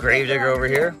no gravedigger over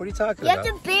here. What are you talking about?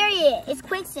 You have to bury it. It's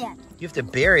quicksand. You have to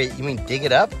bury it? You mean dig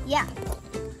it up? Yeah.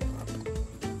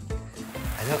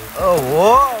 I don't. Oh,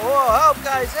 whoa! Help,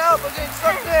 guys! Help! I'm getting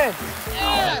sucked in.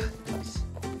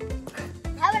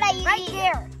 How about I use right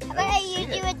here? How about I use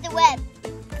you with the web?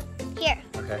 Here.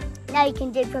 Okay. Now you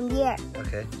can dig from the air.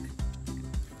 Okay.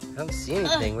 I don't see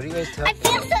anything. What are you guys talking about?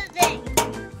 I feel something.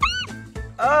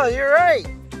 Oh, you're right.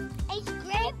 It's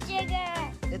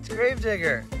Gravedigger. It's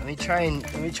Gravedigger. Let me try and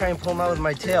pull him out with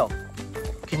my tail.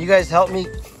 Can you guys help me?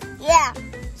 Yeah.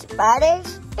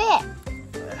 Spiders fit.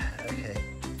 Okay.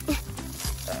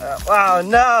 Wow,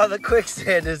 no, the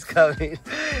quicksand is coming.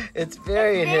 It's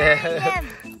burying him.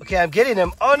 Okay, I'm getting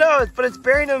him. Oh no, but it's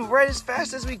burying him right as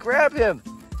fast as we grab him.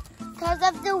 Because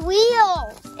of the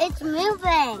wheels. It's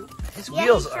moving. His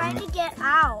wheels he's trying to get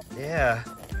out. Yeah.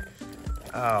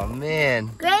 Oh man.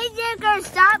 Gravedigger,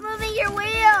 stop moving your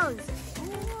wheels.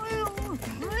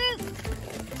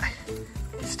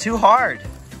 It's too hard.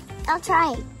 I'll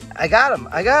try. I got him.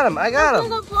 Pull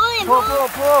him.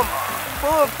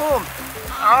 Pull him.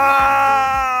 Oh!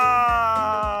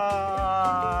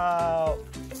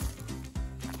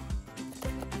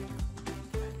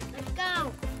 Let's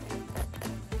go.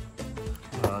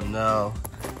 Oh no.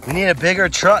 We need a bigger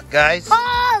truck, guys.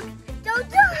 Oh, don't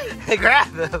do it.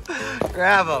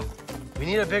 Grab him. We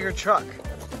need a bigger truck.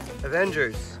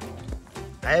 Avengers.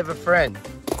 I have a friend.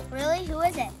 Really? Who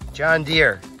is it? John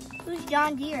Deere. Who's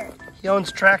John Deere? He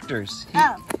owns tractors.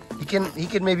 He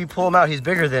can maybe pull him out. He's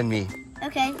bigger than me.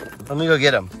 Okay. Let me go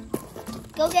get him.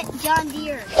 Go get John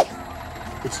Deere.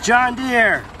 It's John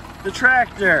Deere, the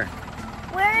tractor.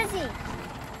 Where is he?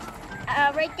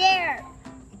 Right there.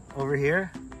 Over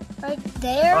here? Right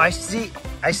there? Oh, I see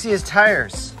his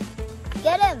tires.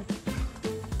 Get him.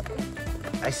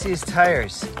 I see his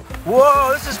tires.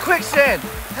 Whoa, this is quicksand.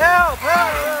 Help!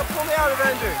 Pull me out,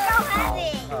 Avengers. So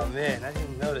heavy. Oh man, I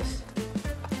didn't notice.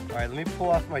 All right, let me pull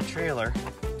off my trailer.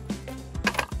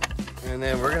 And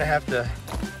then we're gonna have to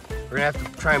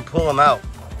try and pull him out.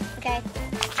 Okay.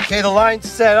 Okay, the line's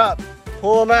set up.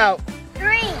 Pull him out.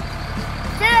 3, 2, 1,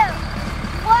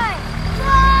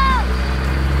 go!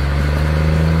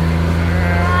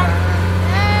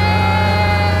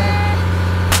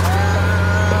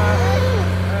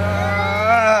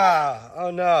 Oh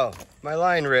no, my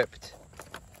line ripped.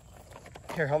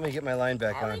 Here, help me get my line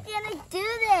back How are on. we gonna do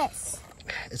this?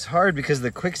 It's hard because of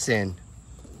the quicksand.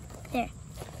 There.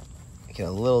 Get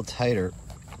a little tighter.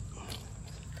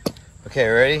 Okay,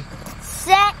 ready?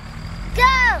 Set, go!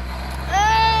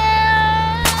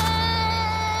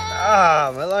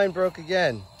 Ah, my line broke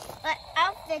again. But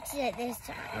I'll fix it this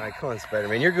time. All right, come on,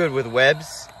 Spider-Man. You're good with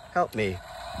webs. Help me.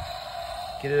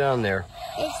 Get it on there.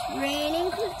 It's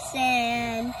raining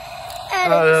quicksand.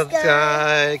 Out Out of of the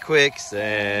sky,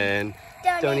 quicksand.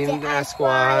 Don't even ask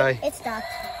why. It stopped.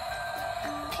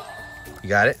 You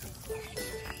got it?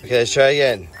 Okay, let's try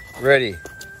again. Ready?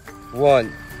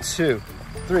 1, 2,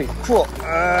 3, pull.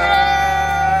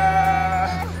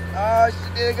 Oh, she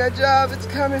did a good job. It's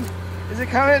coming. Is it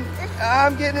coming?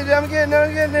 I'm getting it.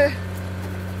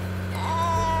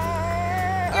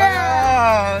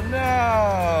 Oh,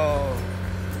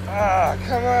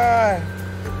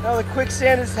 the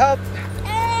quicksand has helped.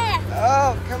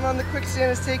 Oh, come on, the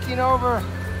quicksand is taking over.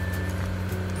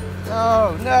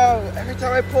 Oh, no. Every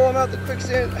time I pull him out the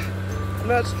quicksand, I'm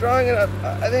not strong enough.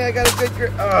 I think I got a good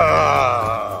grip.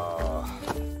 Oh.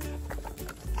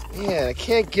 Man, I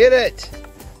can't get it.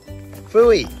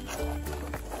 Phooey.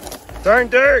 Darn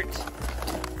dirt.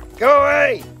 Go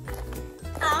away.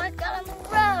 Oh, it's got on the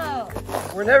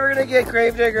road. We're never going to get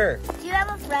Gravedigger. Do you have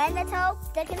a friend that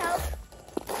can help?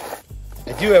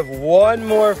 I do have one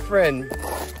more friend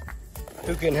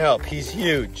who can help. He's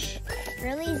huge.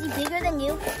 Really? Is he bigger than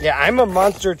you? Yeah, I'm a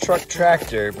monster truck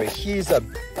tractor, but he's a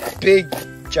big,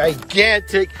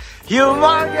 gigantic,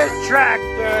 humongous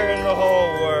tractor in the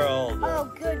whole world. Oh,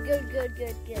 good.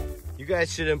 You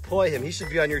guys should employ him. He should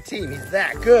be on your team. He's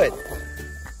that good.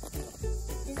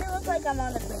 Does it look like I'm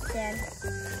on the quicksand?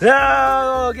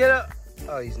 No, get up.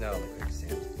 Oh, he's not on the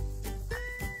quicksand.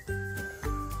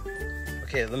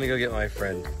 Okay, let me go get my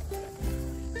friend.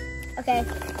 Okay.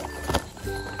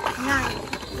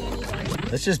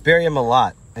 Nice. Let's just bury him a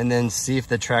lot and then see if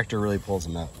the tractor really pulls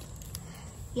him out.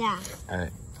 Yeah. All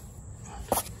right.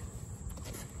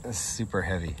 That's super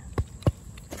heavy.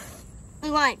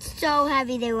 We want it so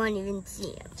heavy they won't even see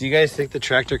it. Do you guys think the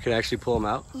tractor could actually pull him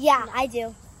out? Yeah, I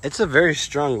do. It's a very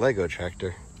strong Lego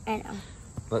tractor. I know.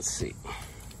 Let's see.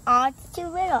 Oh, it's too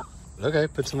little. Okay,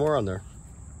 put some more on there.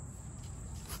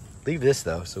 Leave this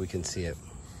though so we can see it.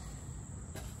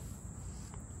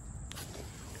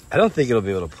 I don't think it'll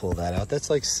be able to pull that out. That's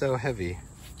like so heavy.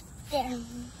 There.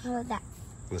 How about that?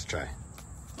 Let's try.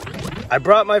 I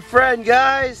brought my friend,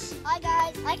 guys. Hi,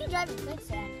 guys. I can drive a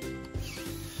quicksand.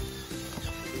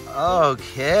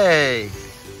 Okay.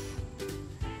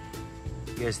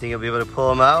 You guys think you'll be able to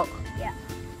pull him out? Yeah.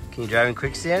 Can you drive in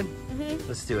quicksand? Mm-hmm.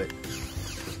 Let's do it.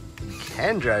 You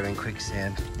can drive in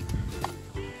quicksand.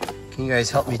 Can you guys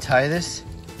help me tie this?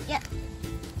 Yeah.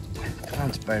 Come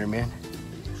on, Spider-Man.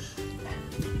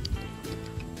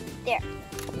 There.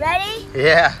 Ready?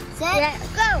 Yeah. Set,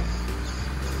 go.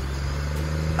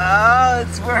 Oh,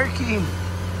 it's working.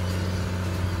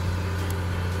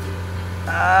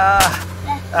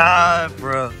 It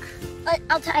broke.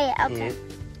 I'll tie it. I'll tie it.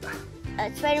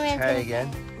 Spider-Man's Try gonna again.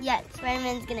 Yeah,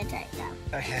 Spider-Man's gonna tie it now.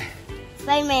 Okay.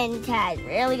 Spider-Man tied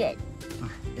really good.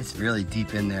 It's really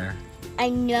deep in there. I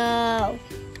know.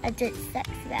 That's what sucks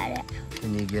about it.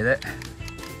 Can you get it?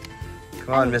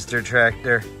 Come on, Mr.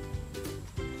 Tractor.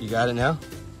 You got it now?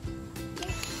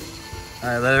 All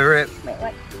right, let it rip. Wait,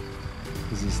 what?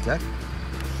 Is he stuck?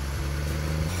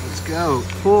 Let's go.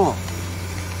 Pull.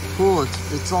 Pull.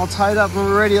 It's all tied up when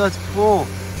we're ready. Let's pull.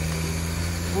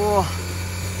 Pull.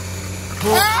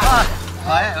 Pull. Ah!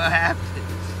 What happened?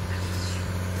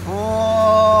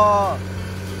 Pull.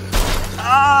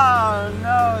 Oh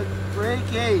no, it's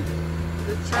breaking.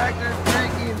 The tractor's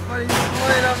breaking, but he's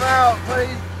pulling them out, but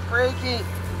he's breaking.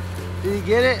 Did you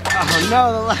get it? Oh no,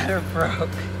 the ladder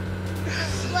broke.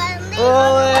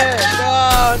 Pull it!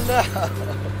 Oh no!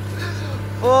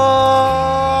 Pull!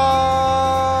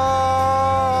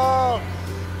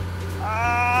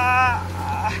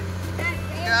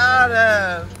 Got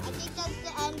him! I think that's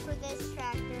the end for this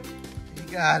tractor. You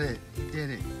got it. You did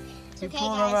it. You okay,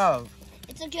 pulled guys. him out.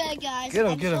 It's okay, guys. Get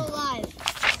him, I'm get him. still alive.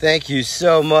 Thank you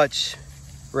so much,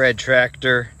 Red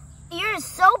Tractor. You're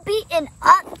so beaten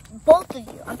up, both of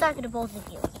you. I'm talking to both of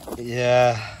you.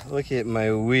 Yeah, look at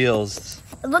my wheels.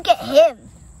 Look at him.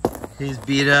 He's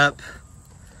beat up.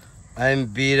 I'm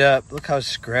beat up. Look how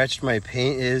scratched my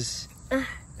paint is.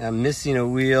 I'm missing a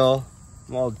wheel.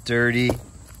 I'm all dirty.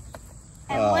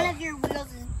 And one of your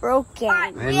wheels is broken. I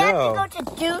We know. have to go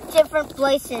to 2 different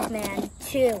places, man.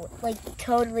 2. Like,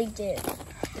 totally do.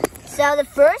 So the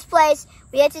first place,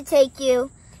 we had to take you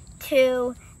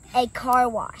to a car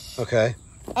wash. Okay.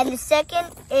 And the second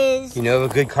is... You know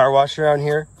of a good car wash around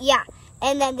here? Yeah.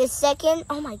 And then the second...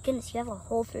 Oh, my goodness. You have a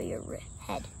hole through your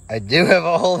head. I do have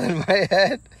a hole in my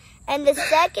head. And the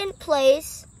second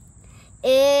place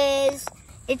is...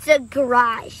 It's a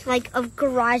garage. Like, a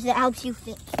garage that helps you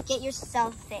get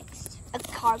yourself fixed. A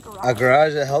car garage. A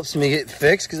garage that helps me get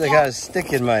fixed because I got a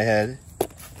stick in my head.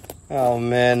 Oh,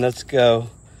 man. Let's go.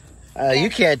 You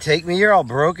can't take me. You're all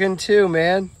broken, too,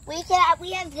 man. We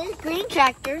have this green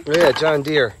tractor. Oh, yeah, John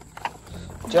Deere.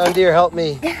 John Deere, help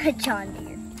me. John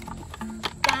Deere.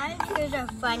 John Deere's a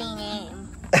funny name.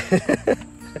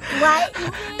 What?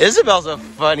 Isabel's a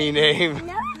funny name.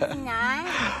 No, it's not.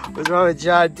 What's wrong with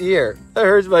John Deere? That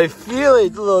hurts my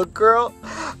feelings, little girl.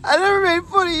 I never made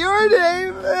fun of your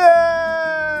name.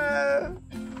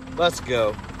 Let's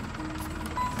go.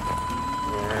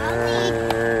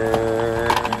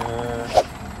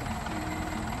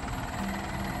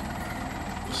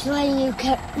 Just letting you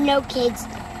know, kids,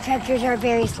 Tractors are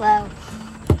very slow.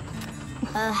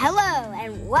 Hello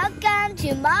and welcome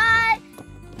to my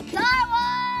car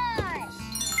wash.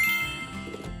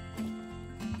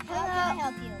 How can I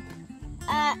help you?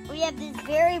 We have this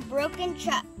very broken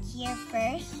truck here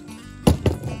first.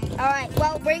 All right,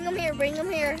 well, bring him here,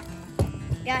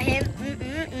 Got him.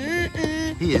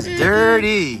 He is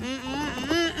dirty.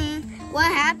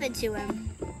 What happened to him?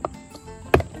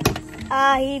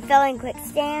 He fell in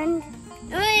quicksand.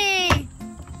 Whee!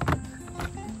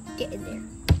 Get in there.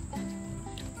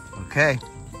 Okay.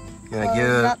 Gonna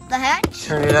Close up the hatch.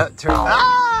 turn it up,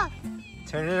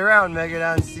 turn it around,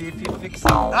 Megadon, see if you fix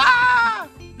it. Ah!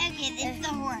 Okay, this is the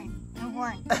horn.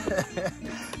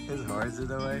 His horns are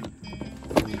the way.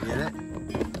 Can you get it?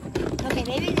 Okay,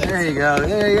 maybe this. There you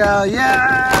go,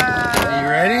 yeah! Are you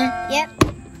ready? Yep.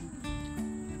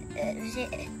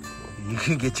 You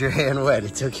can get your hand wet,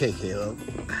 it's okay, Caleb.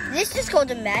 This is called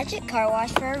a magic car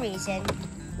wash for a reason.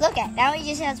 Look at, now he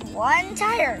just has one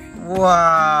tire.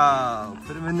 Wow,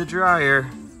 put him in the dryer.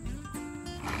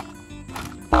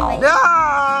 Wait.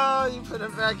 No, you put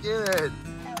him back in.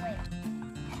 Oh, wait.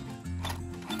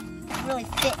 It's really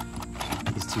thick.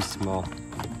 He's too small.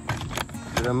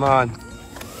 Put him on.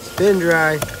 Spin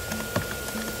dry.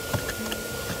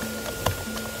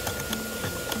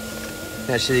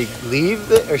 Now, should he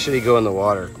leave it or should he go in the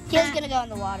water? He's gonna go in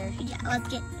the water. Yeah, let's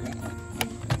get.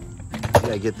 You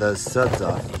gotta get those suds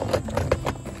off.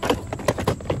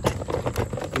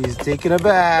 He's taking a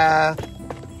bath.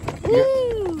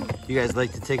 Woo! You guys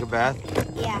like to take a bath?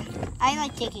 Yeah, I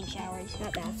like taking showers,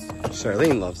 not baths.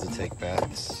 Charlene loves to take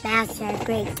baths. Baths are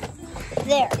great.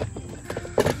 There.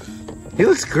 He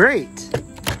looks great.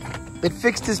 It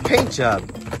fixed his paint job.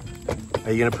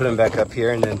 Are you gonna put him back up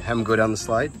here and then have him go down the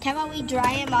slide? How about we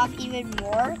dry him off even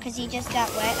more because he just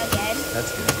got wet again?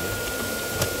 That's good.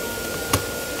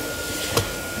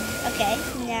 Okay,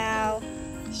 now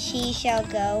she shall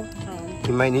go home.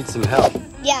 He might need some help.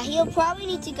 Yeah, he'll probably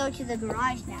need to go to the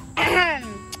garage now.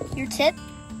 Your tip?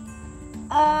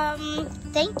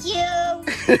 Thank you.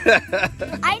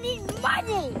 I need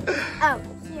money. Oh,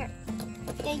 here.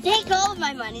 Take all of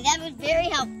my money. That was very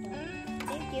helpful.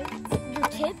 Thank you. Your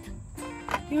tip?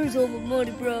 Here's all my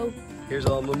money, bro. Here's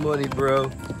all my money, bro.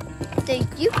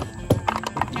 Thank you.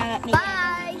 Now let me get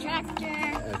the tractor.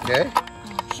 Okay.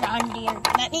 John Deere.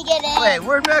 Let me get in. Wait,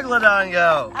 where'd Megalodon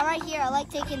go? I'm right here. I like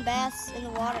taking baths in the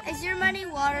water. Is your money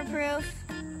waterproof?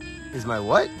 Is my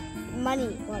what?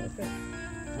 Money waterproof.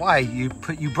 Why? You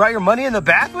brought your money in the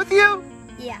bath with you?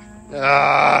 Yeah.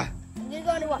 Ah. I'm gonna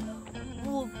go into what?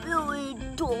 $1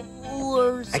 billion.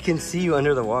 I can see you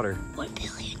under the water. $1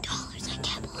 billion. I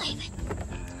can't believe it.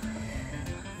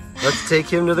 Let's take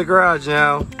him to the garage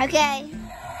now. Okay.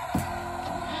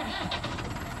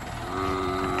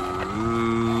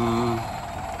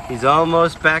 He's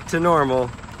almost back to normal.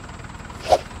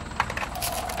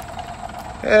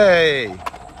 Hey,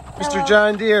 Mr.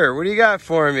 John Deere, what do you got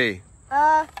for me?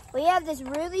 We have this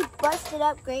really busted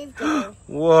up grave digger.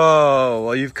 Whoa,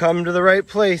 well, you've come to the right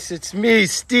place. It's me,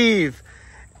 Steve,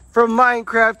 from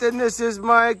Minecraft, and this is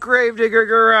my gravedigger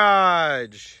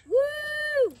garage.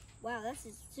 Woo! Wow, this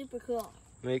is super cool.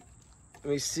 Let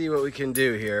me see what we can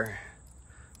do here.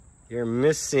 You're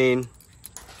missing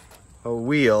a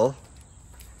wheel,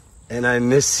 and I'm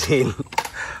missing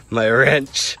my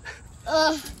wrench.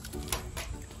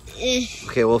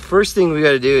 Okay, well, first thing we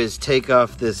gotta do is take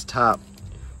off this top.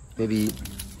 Maybe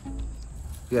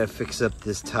we gotta fix up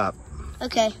this top.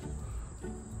 Okay.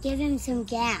 Give him some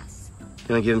gas. You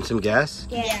wanna give him some gas?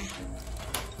 Yeah.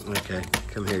 Okay,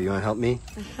 come here. You wanna help me?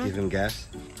 Give him gas?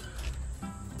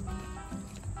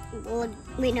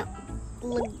 Wait, no.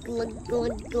 Oh,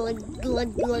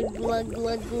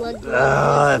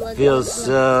 that feels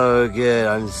so good.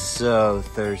 I'm so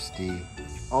thirsty.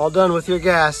 All done with your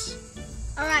gas.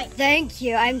 All right, thank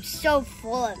you. I'm so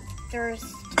full of thirst.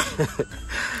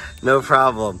 No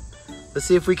problem. Let's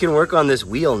see if we can work on this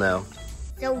wheel now.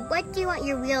 So what do you want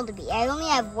your wheel to be? I only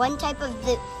have one type of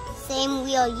the same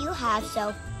wheel you have,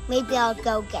 so maybe I'll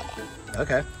go get it.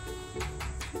 Okay.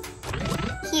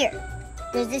 Here.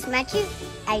 Does this match you?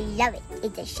 I love it.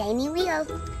 It's a shiny wheel.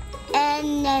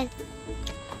 And then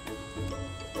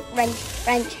wrench,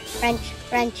 wrench, wrench,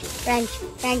 wrench, wrench,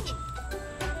 wrench.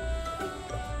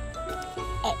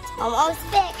 It's almost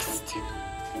fixed.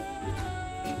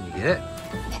 Can you get it?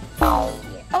 Oh.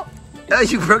 Oh,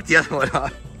 you broke the other one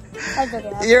off. That's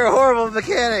okay. You're a horrible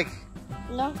mechanic.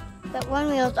 No, that one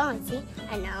wheel's on, see?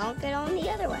 And now I'll get on the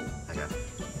other one. Okay.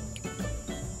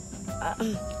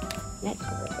 Next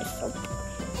one.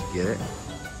 Get it?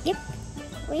 Yep.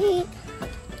 Wait.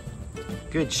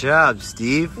 Good job,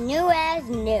 Steve. New as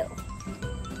new.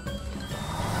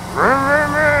 Now,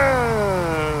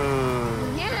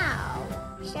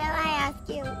 shall I ask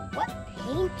you what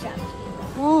paint job do you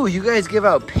want? Ooh, you guys give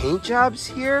out paint jobs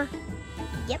here?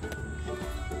 Yep.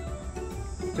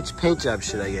 Which paint job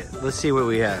should I get? Let's see what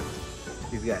we have.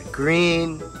 We've got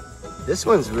green. This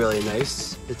one's really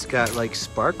nice. It's got like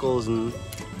sparkles and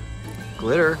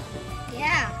glitter.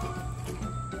 Yeah.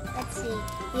 Let's see.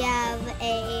 We have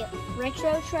a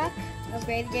retro truck, a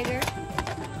gravedigger.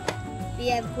 We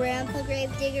have Grandpa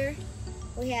Gravedigger.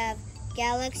 We have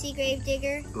Galaxy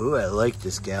Gravedigger. Ooh, I like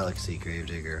this Galaxy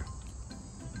Gravedigger.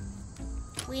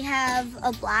 We have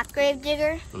a black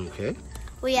Gravedigger. Okay.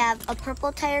 We have a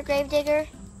purple tire Gravedigger.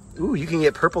 Ooh, you can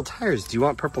get purple tires. Do you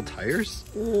want purple tires?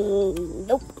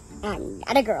 Nope, I'm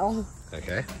not a girl.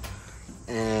 Okay.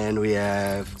 And we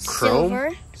have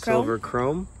chrome. Silver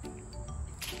chrome.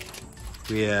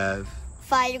 We have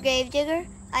Fire Gravedigger,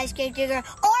 Ice Gravedigger,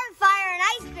 or Fire and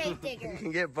Ice Gravedigger. You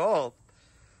can get both.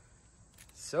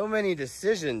 So many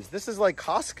decisions. This is like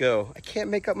Costco. I can't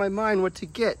make up my mind what to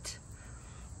get.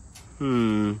 Do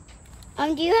you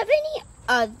have any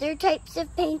other types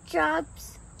of paint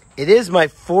jobs? It is my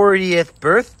 40th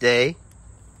birthday.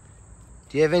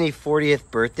 Do you have any 40th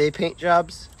birthday paint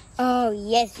jobs? Oh,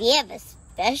 yes, we have a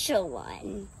special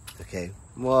one. Okay,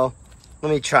 well, let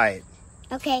me try it.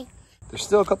 Okay. There's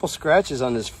still a couple scratches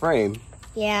on this frame.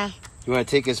 Yeah. You want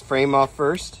to take his frame off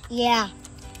first? Yeah.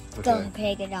 Okay. Don't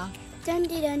take it off.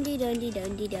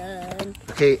 Dun-dee-dun-dee-dun-dee-dun-dee-dun.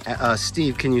 Okay,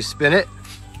 Steve, can you spin it?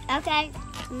 Okay.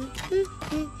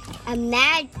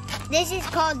 This is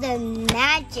called the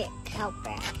magic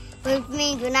helper, which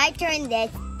means when I turn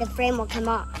this, the frame will come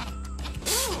off.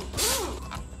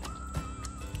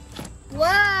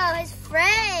 Whoa, his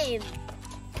frame!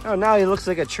 Oh, now he looks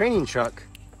like a training truck.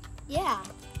 Yeah.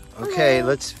 Okay, Hello.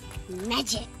 let's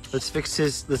Magic. fix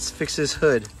his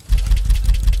hood.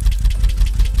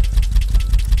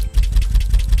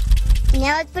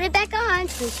 Now let's put it back on.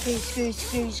 Screw, screw, screw,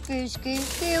 screw, screw, screw,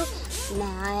 screw.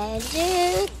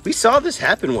 Magic. We saw this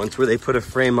happen once where they put a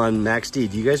frame on Max D.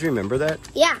 Do you guys remember that?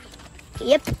 Yeah.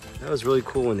 Yep. That was really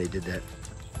cool when they did that.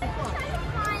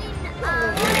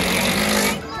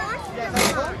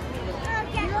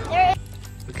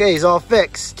 Okay, he's all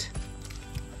fixed.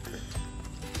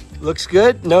 Looks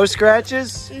good? No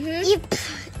scratches? Yep.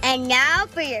 And now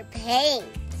for your paint.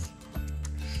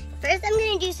 First, I'm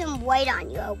going to do some white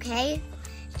on you, okay?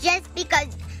 Just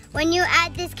because when you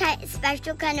add this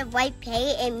special kind of white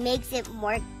paint, it makes it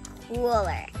more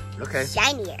cooler. Okay.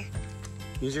 Shinier.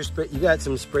 Use your spray. You got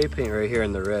some spray paint right here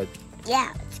in the red.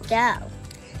 Yeah, let's go.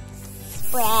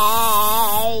 Spray.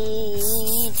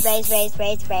 Spray, spray,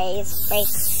 spray, spray, spray, spray,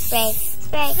 spray,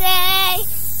 spray,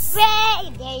 spray.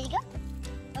 There you go.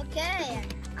 Okay.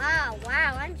 Oh,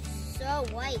 wow, I'm so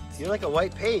white. You're like a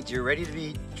white page. You're ready to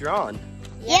be drawn.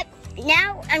 Yep.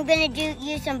 Now I'm gonna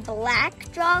use some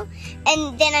black draw,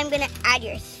 and then I'm gonna add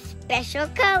your special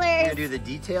You're colors. gonna do the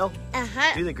detail?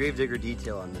 Uh-huh. Do the gravedigger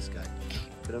detail on this guy.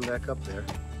 Put him back up there.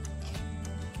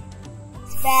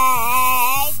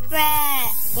 Spray, spray,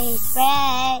 spray,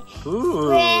 spray, Ooh,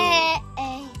 spray.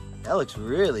 that looks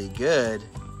really good.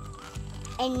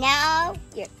 And now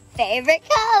your favorite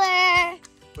color.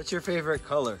 What's your favorite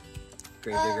color,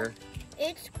 gravedigger?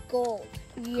 It's gold.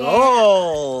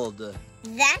 Gold.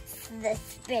 That's the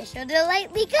special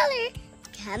delightly color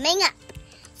coming up.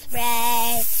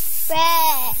 Spray,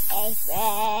 spray,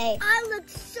 spray. I look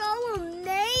so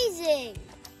amazing.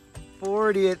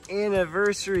 40th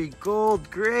anniversary gold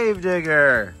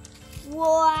gravedigger.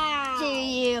 Wow. Do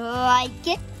you like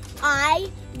it? I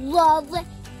love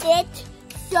it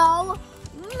so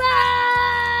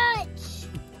much.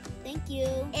 Thank you.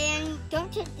 And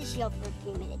don't touch the shield for a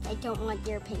few minutes. I don't want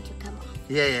your paint to come off.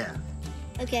 Yeah.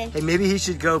 Okay. Hey, maybe he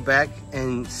should go back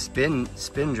and spin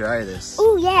dry this.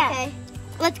 Oh, yeah. Okay.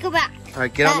 Let's go back. All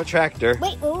right, get on the tractor.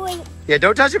 Wait. Yeah,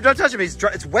 don't touch him.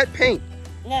 It's wet paint.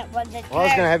 No, but the Well, I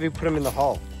was gonna have you put him in the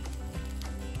hall.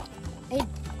 Wait.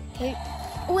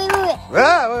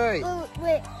 Ah, wait.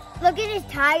 Wait. Look at his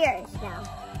tires now.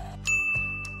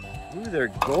 Ooh, they're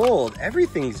gold.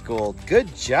 Everything's gold.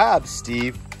 Good job,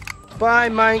 Steve. Bye,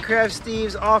 Minecraft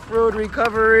Steve's off-road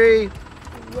recovery.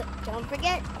 Don't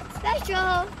forget,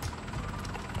 special.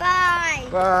 Bye.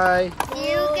 Bye.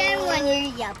 See you again when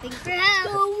you're yelping for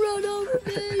help. Don't run over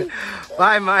me.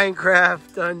 Bye,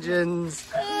 Minecraft Dungeons.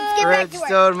 Get back to work.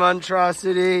 Redstone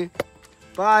Monstrosity.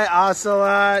 Bye,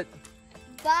 Ocelot.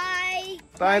 Bye.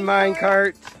 Bye,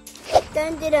 Minecart.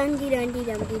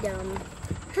 Dun-dee-dun-dee-dun-dee-dum-dee-dum.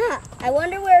 Huh, I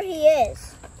wonder where he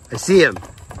is. I see him.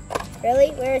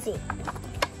 Really? Where is he?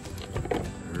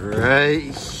 Right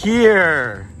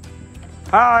here.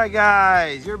 Hi,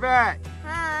 guys. You're back.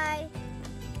 Hi.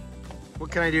 What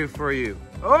can I do for you?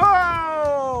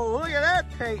 Oh, look at that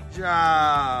paint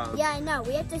job. Yeah, I know.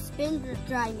 We have to spin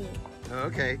dry me.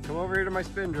 Okay, come over here to my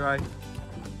spin dry.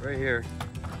 Right here.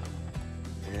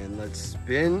 And let's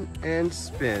spin and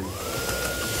spin.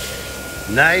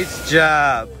 Nice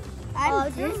job. I'm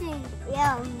all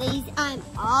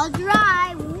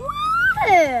dry. Woo!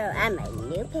 I'm a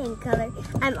new paint color.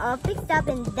 I'm all fixed up,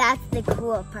 and that's the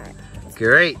cool part.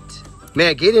 Great.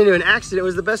 Man, getting into an accident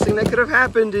was the best thing that could have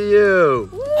happened to you.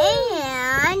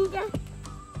 And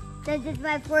since it's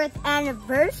my 4th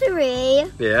anniversary.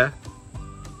 Yeah.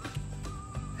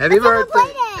 Happy birthday. Have a play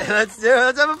date. Let's do it.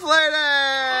 Let's have a play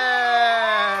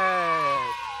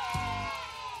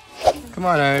date. Come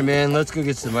on, Iron Man. Let's go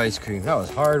get some ice cream. That was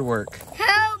hard work.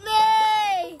 Help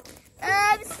me!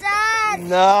 I'm stuck.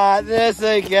 Not this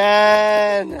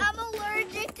again. I'm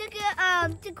allergic to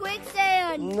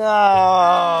quicksand. No.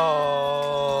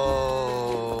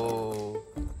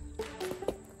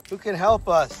 Who can help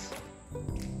us?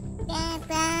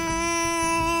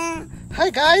 Hi,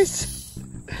 guys.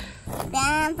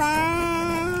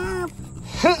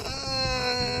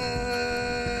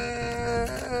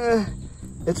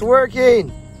 It's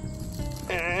working.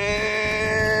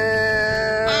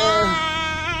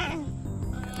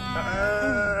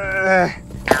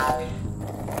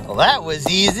 Well, that was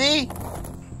easy.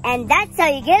 And that's how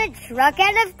you get a truck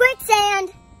out of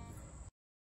quicksand.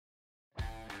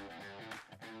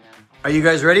 Are you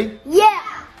guys ready Yeah.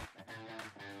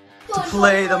 to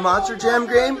play the Monster Jam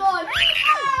game?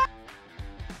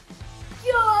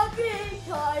 Jumping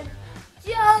time.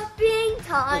 Jumping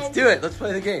time. Let's do it. Let's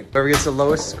play the game. Whoever gets the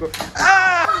lowest score.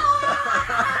 Ah!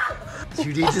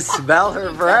 You need to smell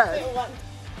her breath.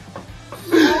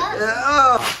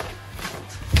 Oh.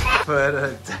 Put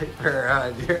a diaper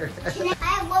on your head. I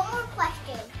have one more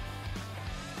question.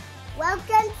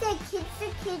 Welcome to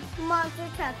Kids Monster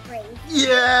Truck Race.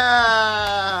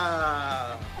 Yeah!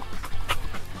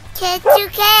 Kids to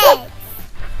Kids.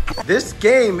 This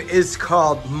game is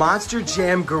called Monster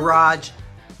Jam Garage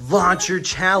Launcher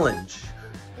Challenge.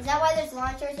 Is that why there's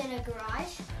launchers in a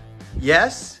garage?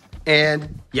 Yes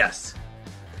and yes.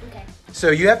 Okay.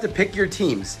 So you have to pick your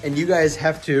teams, and you guys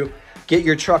have to get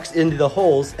your trucks into the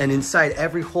holes, and inside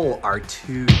every hole are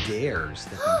 2 dares.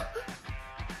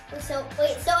 So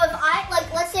if I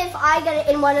let's say if I get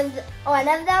it in one of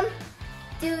them,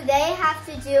 do they have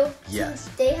to do? Yes.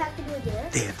 They have to do a dare.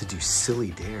 They have to do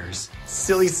silly dares.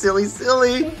 Silly, silly,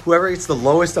 silly. Whoever gets the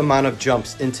lowest amount of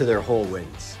jumps into their hole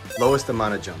wins. Lowest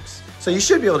amount of jumps. So you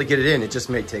should be able to get it in. It just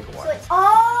may take a while. So it's,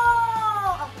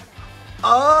 oh.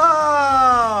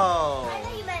 Oh. I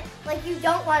thought you meant like you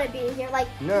don't want to be in here. Like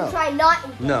No. you try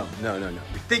not. No. You're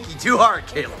thinking too hard,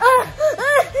 Caleb.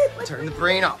 Turn the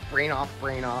brain off. Brain off.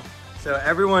 So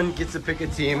everyone gets to pick a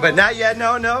team, but not yet.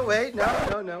 No. Wait.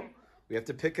 No. We have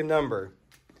to pick a number.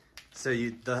 So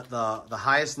the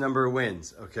highest number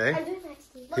wins. Okay.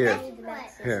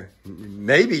 Here.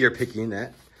 Maybe you're picking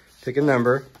that. Pick a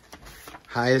number.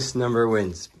 Highest number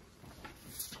wins.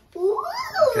 Ooh.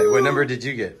 Okay. What number did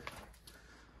you get?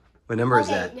 What number is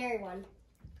that? Mary won.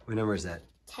 What number is that?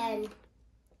 10.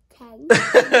 I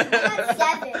got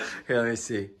 7. Here, let me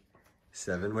see.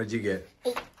 7. What did you get?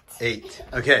 8.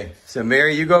 Okay. So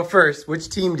Mary, you go first. Which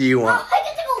team do you want? Oh, I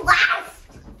get to go last.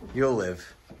 You'll live.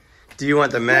 Do you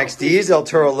want the Max D's, El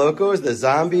Toro Locos, the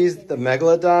Zombies, the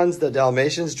Megalodons, the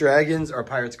Dalmatians, Dragons, or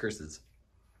Pirates Curses?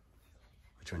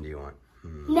 Which one do you want?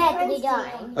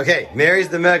 Megalodon. Okay, Mary's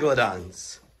the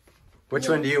Megalodons. Which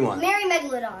one do you want? Mary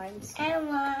Megalodons. I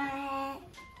want.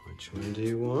 Which one do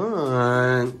you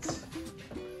want?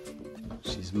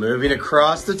 She's moving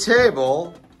across the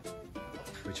table,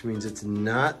 which means it's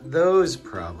not those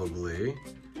probably.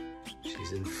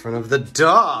 She's in front of the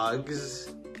dogs.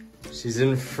 She's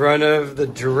in front of the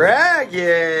dragon.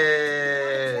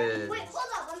 Wait, hold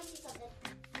on. Let me see something.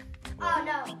 Oh,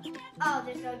 no. Oh,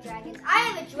 there's no dragons. I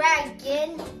have a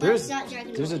dragon. There's not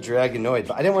dragon. a dragonoid,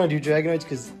 but I didn't want to do dragonoids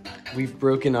because we've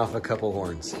broken off a couple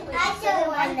horns. I still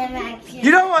want them actually. You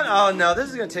don't want? Oh no, this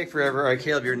is gonna take forever. All right,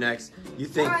 Caleb, you're next. You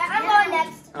think? All right, I'm going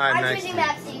next. All right, I'm Max choosing D's.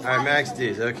 Max D's. All right, Max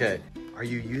D's. Okay. Are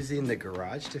you using the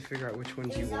garage to figure out which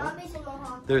ones you want? Zombies and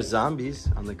Mohawk. There's zombies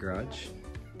on the garage.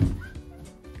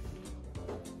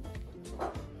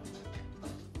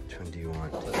 Which one do you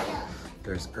want?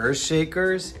 There's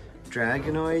Earthshakers,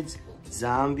 Dragonoids,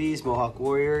 Zombies, Mohawk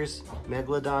Warriors,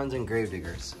 Megalodons, and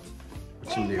Gravediggers.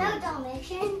 Which one do you No want?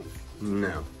 Dalmatians?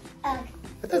 No. Oh.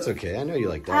 But that's okay. I know you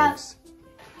like dogs.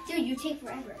 Dude, you take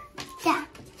forever. Yeah.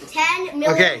 10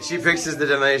 million. Okay, she fixes the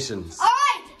Dalmatians. All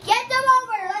right, get them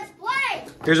over. Let's play.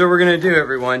 Here's what we're gonna do,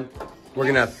 everyone. We're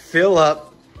gonna fill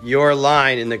up your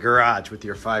line in the garage with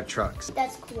your 5 trucks.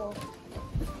 That's cool.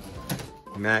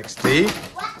 Max D.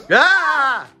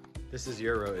 Ah! This is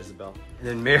your row, Isabel. And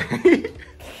then Mary.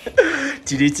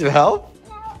 Do you need some help?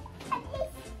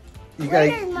 No. Where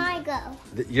does mine go?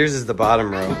 Yours is the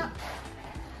bottom row.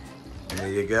 There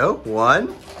you go.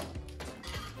 1,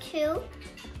 2.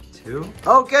 2.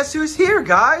 Oh, guess who's here,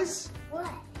 guys? What?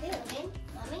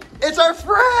 Mommy? It's our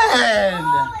friend.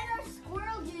 Oh, and our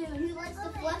squirrel dude who likes to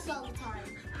flex all the time.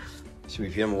 Should we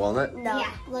feed him a walnut? No.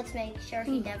 Yeah. Let's make sure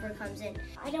he never comes in.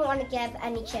 I don't want to give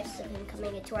any chance of him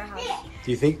coming into our house.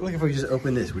 Do you think, look, if we just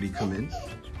open this, would he come in?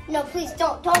 No, please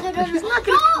don't. He's not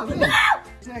gonna come in. No!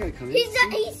 He's not gonna come in. He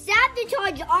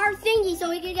sabotaged our thingy so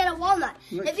he can get a walnut.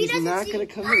 Look, if he he's doesn't not see... gonna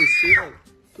come in. See,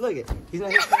 look it. He's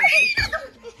not gonna come in.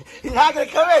 He's not gonna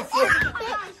come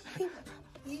in.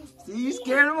 See, you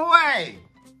scared him away.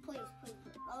 Please.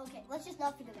 Okay, let's just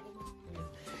not feed him anymore.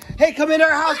 Hey, come into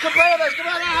our house. Come play with us. Come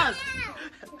on in our house.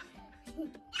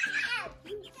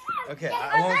 Okay,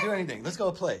 I won't do anything. Let's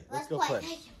go play. Let's go play.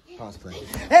 Let's play.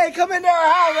 Hey, come into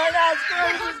our house right now.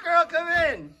 This girl, come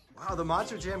in. Wow, the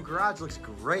Monster Jam garage looks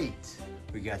great.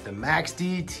 We got the Max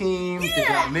D team, the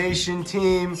Dalmatian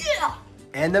team,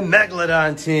 and the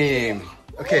Megalodon team.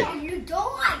 Okay. You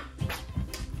don't like.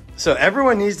 So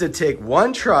everyone needs to take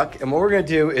one truck, and what we're gonna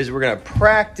do is we're gonna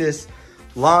practice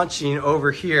launching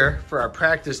over here for our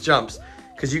practice jumps,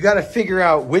 because you gotta figure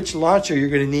out which launcher you're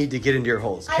gonna need to get into your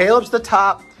holes. Caleb's the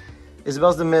top,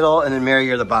 Isabel's the middle, and then Mary,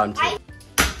 you're the bottom two.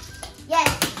 Yes.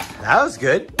 That was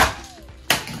good.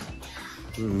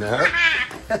 No. Yeah,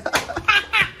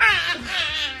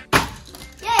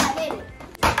 I made it.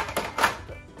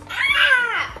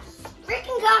 Ah!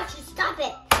 Freaking gosh, stop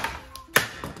it.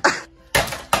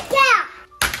 Yeah,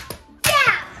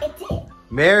 it did.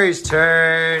 Mary's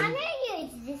turn. I'm gonna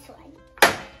use this one.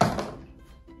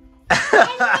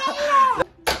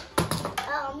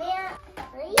 Oh man,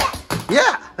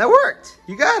 Yeah, that worked.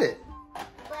 You got it.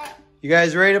 but You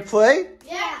guys ready to play?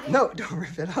 yeah. No, don't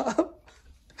rip it up.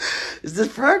 Is this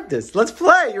practice? Let's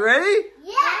play. You ready?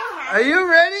 Yeah. Are you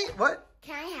ready? What?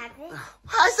 Can I have it?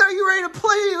 I thought you were ready to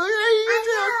play. Look at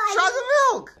you. Shot the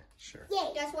milk. Sure. Yeah.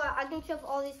 Guess what? I can shove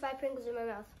all these 5 Pringles in my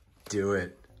mouth. Do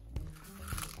it.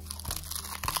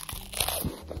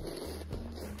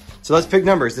 So let's pick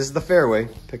numbers. This is the fairway.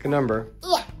 Pick a number.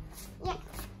 Yeah.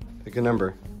 Pick a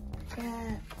number.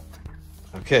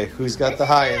 Okay, who's got the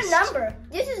highest? This is a number.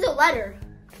 This is a letter.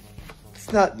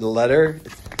 It's not the letter.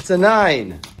 It's a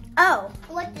 9. Oh.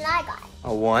 What did I got?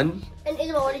 A 1. And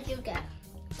Isabel, what did you get?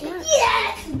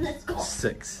 Yes! Let's go.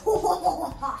 6.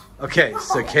 Okay,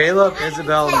 so Caleb,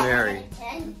 Isabel, and Mary.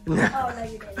 10? Oh, no,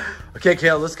 you didn't. Okay,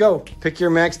 Caleb, let's go. Pick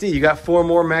your Max D. You got 4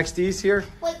 more Max Ds here?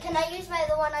 Wait, can I use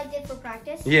the one I did for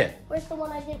practice? Yeah. Where's the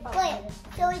one I did for practice?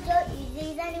 So we don't use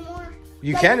these anymore?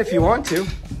 You can if you want to.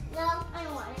 No, I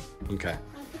don't want it. Okay.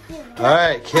 All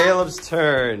right, Caleb's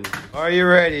turn. Are you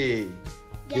ready?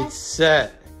 Get Yes.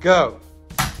 set, go.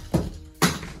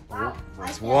 Wow.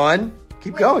 That's 1.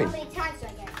 Keep going How many times do I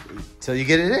get? till you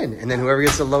get it in, and then whoever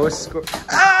gets the lowest score.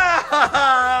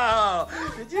 Oh!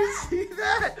 Did you see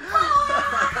that?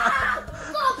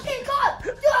 Donkey Kong!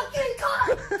 Donkey Kong!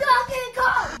 Donkey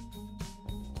Kong!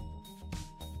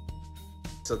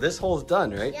 So this hole's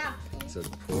done, right? Yeah. So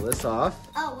pull this off.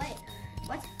 Oh, wait.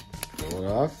 What? Pull it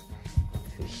off.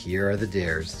 And here are the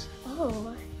dares.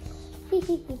 Oh.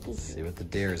 See what the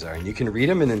dares are, and you can read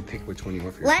them and then pick which one you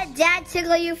want for yourself. Let Dad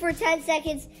tickle you for 10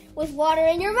 seconds with water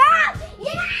in your mouth!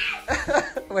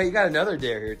 Yes! Wait, you got another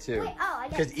dare here too. Wait, oh, I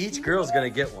got Because each girl's gonna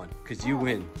get one, because you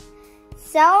win.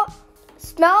 So,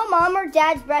 smell Mom or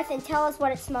Dad's breath and tell us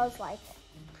what it smells like.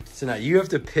 So now you have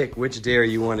to pick which dare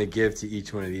you want to give to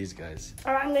each one of these guys.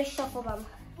 All right, I'm gonna shuffle them.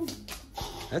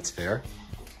 That's fair.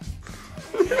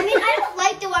 I mean, I don't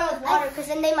like the one with water because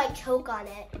then they might choke on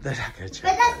it. They're not gonna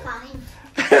check. But that's fine.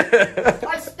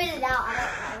 Or spit it out.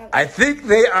 I don't I think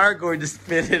they are going to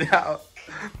spit it out.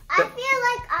 I feel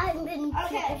like I'm going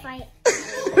to fight.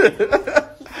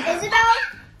 Isabel?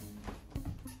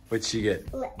 What'd she get?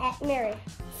 Mary.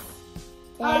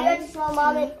 Oh, you have to smell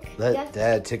Mom and... Let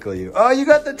Dad tickle you. Oh, you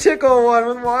got the tickle one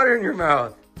with water in your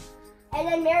mouth. And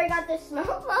then Mary got to smell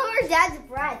Mom or Dad's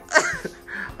breath.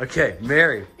 Okay,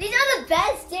 Mary. These are the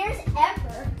best dares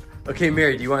ever. Okay,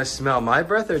 Mary, do you want to smell my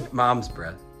breath or Mom's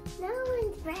breath? No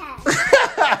one's breath.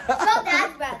 Smell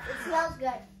Dad's breath. It smells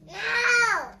good. No!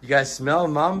 You guys smell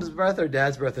Mom's breath or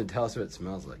Dad's breath and tell us what it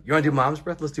smells like. You want to do Mom's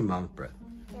breath? Let's do Mom's breath.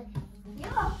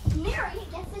 Yeah, Mary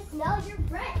gets to smell your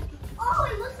breath. Oh,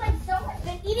 it looks like someone's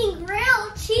been eating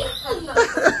grilled cheese.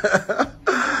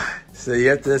 So you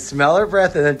have to smell her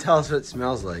breath and then tell us what it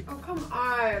smells like. Oh, come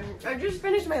on. I just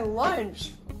finished my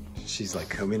lunch. She's like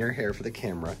combing her hair for the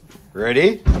camera.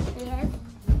 Ready? Yes.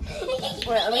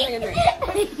 Wait, let me take a drink.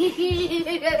 Wait,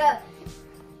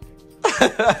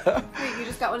 you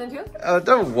just got one in too? Oh,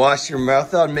 don't wash your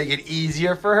mouth out and make it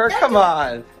easier for her. Come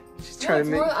on. She's trying to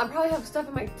make. I probably have stuff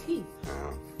in my teeth.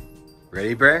 Oh.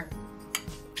 Ready, Brer?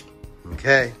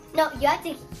 Okay. No, you have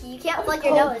to. You can't plug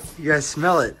your nose. You guys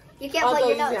smell it. You can't I'll plug go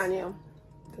your easy nose. on you.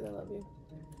 Because I love you.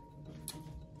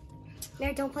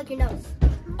 Mary, don't plug your nose.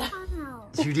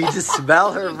 You need to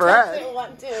smell her breath. I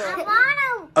want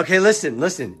to. Okay,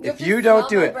 listen. If you don't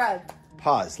do it,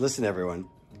 pause. Listen, everyone.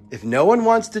 If no one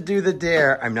wants to do the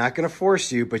dare, I'm not going to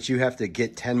force you, but you have to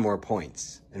get 10 more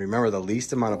points. And remember, the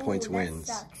least amount of points wins.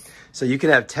 Sucks. So you can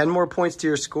have 10 more points to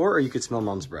your score, or you could smell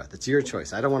Mom's breath. It's your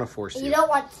choice. I don't want to force you. You don't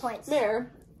want points. Mare,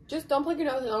 just don't plug your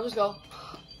nose and I'll just go.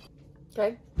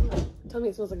 Okay? Tell me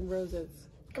it smells like roses.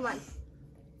 Come on.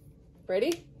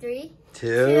 Ready? 3,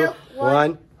 2, 1.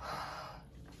 one.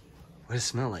 What does it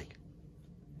smell like?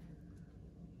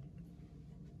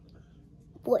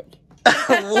 Wood. Wood?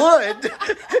 Not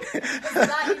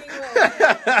eating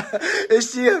wood.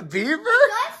 Is she a beaver?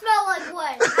 Does smell like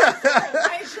wood. I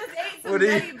just ate some What are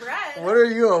nutty you? bread. What are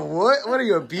you, a what? What are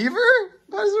you, a beaver?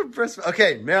 What is her breast smell?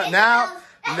 Okay, now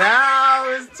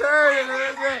it's turn.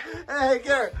 Hey,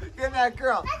 get that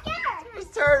girl. Whose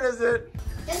turn is it?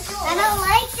 I don't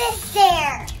like this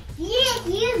dare.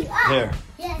 Here.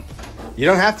 Yes. You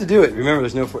don't have to do it. Remember,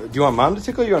 there's no. Do you want Mom to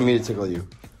tickle you or me to tickle you?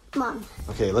 Mom.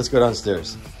 Okay, let's go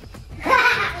downstairs.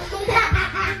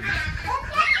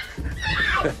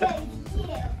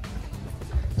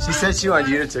 She said she wanted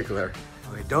you to tickle her.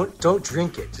 Okay, don't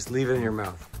drink it. Just leave it in your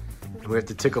mouth. And we have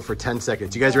to tickle for 10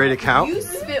 seconds. You guys ready to count? You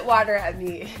spit water at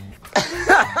me. I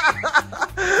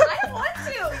don't want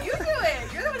to. You do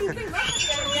it. You're the one who thinks that's a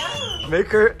good idea. Make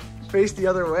her face the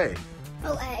other way.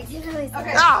 Oh, I didn't know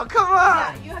Okay. Oh, come on!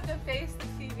 Yeah, you have to face the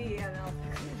TV and I'll.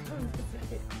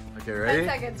 Okay, ready? 10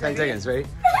 seconds. 10 seconds, ready?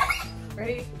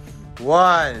 Ready?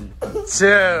 1, 2,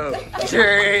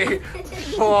 3,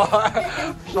 4,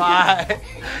 5,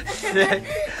 6,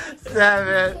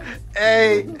 7,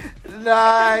 8,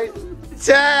 9,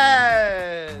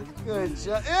 10. Good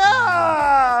job.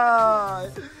 Yeah!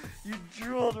 You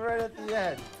drooled right at the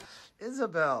end.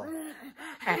 Isabel.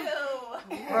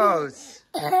 Gross.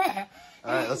 All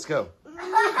right, let's go.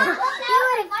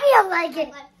 I don't like it.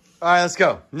 All right, let's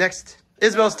go. Next,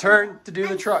 Isabel's turn to do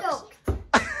the trucks.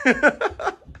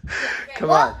 Come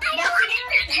on.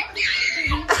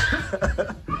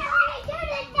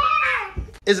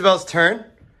 Isabel's turn.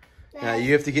 Now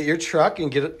you have to get your truck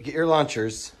and get your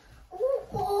launchers.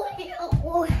 Come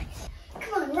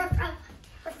on, rough,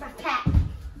 cat. And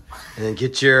then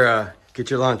get your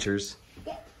launchers.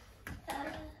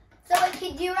 So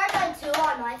can you write down 2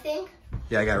 on my thing?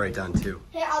 Yeah, I got to write down 2.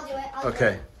 Here, I'll do it.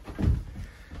 Okay.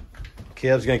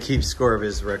 Caleb's gonna keep score of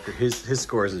his record. His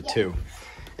score is a 2.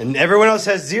 And everyone else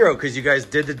has 0 because you guys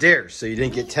did the dare, so you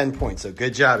didn't get 10 points. So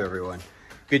good job, everyone.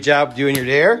 Good job doing your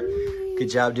dare. Good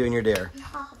job doing your dare.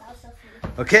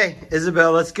 Okay,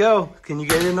 Isabel, let's go. Can you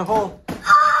get in the hole?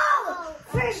 Oh,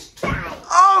 first try.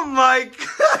 Oh my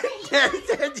God!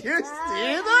 Did you see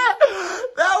that?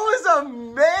 That was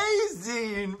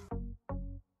amazing.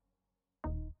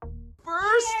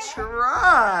 First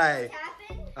try.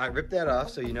 All right, rip that off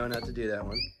so you know not to do that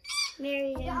one.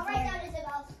 Mary, I'll write down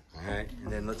Isabel's. All right,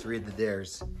 and then let's read the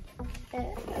dares.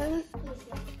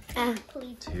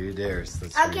 Please. 2 dares.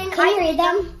 Let's Can you read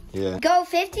them? Yeah. Go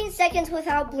 15 seconds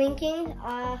without blinking,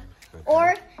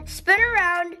 or spin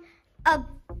around a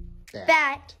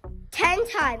bat 10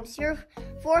 times. Your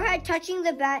forehead touching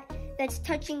the bat that's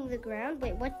touching the ground.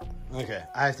 Wait, what? Okay,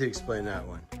 I have to explain that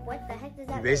one. What the heck does that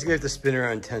You mean? basically have to spin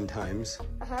around 10 times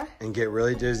Uh-huh. and get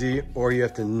really dizzy, or you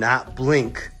have to not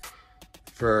blink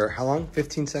for how long?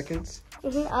 15 seconds?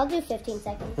 I'll do 15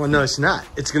 seconds. Well, no, it's not.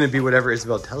 It's going to be whatever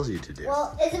Isabel tells you to do.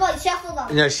 Well, Isabel, shuffle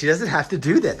them. No, she doesn't have to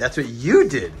do that. That's what you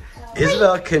did.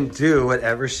 Isabel can do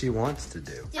whatever she wants to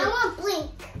do. I won't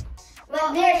blink.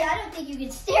 But Mary, I don't think you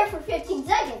can stare for 15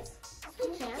 seconds.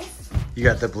 You can. You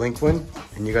got the blink one,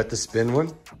 and you got the spin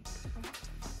one.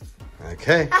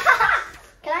 Okay.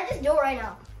 Can I just do it right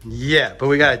now? Yeah, but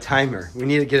we got a timer. We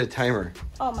need to get a timer.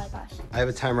 Oh my gosh. I have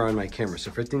a timer on my camera.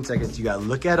 So 15 seconds, you got to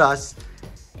look at us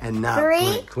and not 3.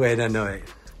 blink. Wait, no, wait.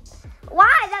 Why?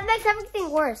 That makes everything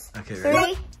worse. Okay,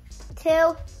 ready? 3,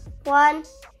 2, 1,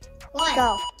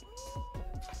 go.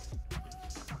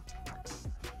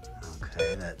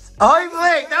 Okay, that's... Oh, you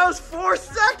blinked! That was 4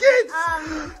 seconds!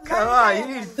 Come on, you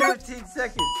need 15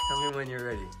 seconds. Tell me when you're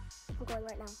ready. I'm going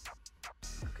right now.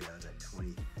 Okay, that was at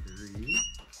 23.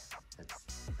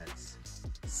 That's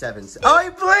 7 seconds. Oh,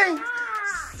 you blinked!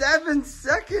 7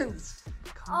 seconds!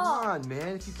 Come on,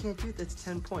 man. If you can't do it, that's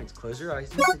 10 points. Close your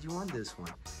eyes. You said you wanted this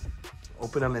one.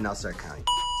 open them and I'll start counting.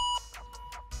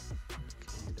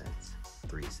 Okay, that's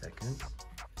 3 seconds.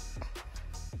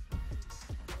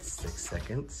 6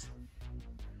 seconds.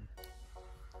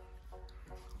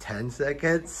 10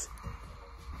 seconds.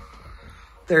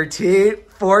 13,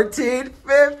 14, 15.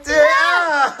 Wait, did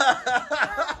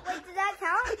that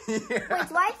count? Yeah. Wait,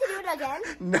 do I have to do it again?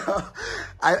 No.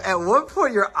 At one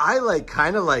point, your eye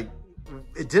kind of it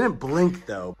didn't blink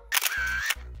though.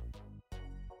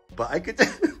 But I could.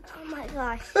 Oh my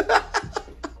gosh. I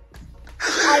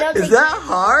don't Is think that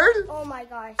hard? Oh my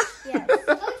gosh, yes.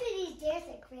 Go to these stairs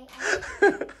and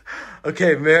crank.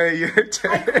 Okay, Mary, your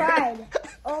turn. I cried.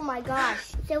 Oh my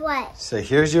gosh. So what? So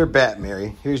here's your bat,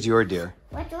 Mary. Here's your deer.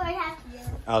 What do I have to do?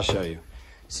 I'll show you.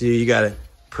 So you gotta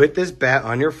put this bat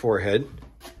on your forehead,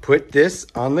 put this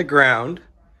on the ground,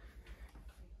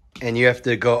 and you have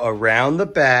to go around the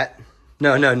bat.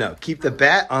 No. Keep the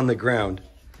bat on the ground,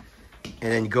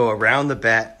 and then go around the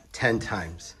bat 10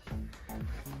 times.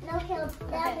 No,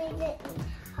 that makes it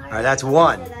hard. All right, that's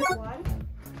 1. So that's 1.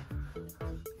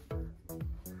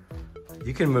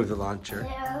 You can move the launcher.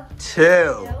 No.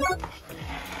 2.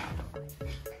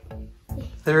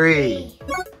 3.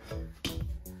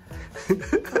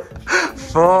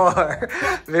 4.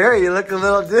 Mary, you look a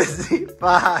little dizzy.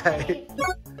 5.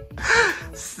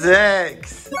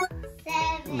 6.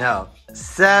 7. No.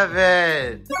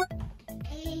 7.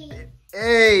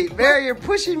 8. Mary, you're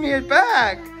pushing me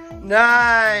back.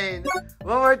 9.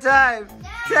 One more time.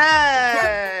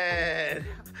 10.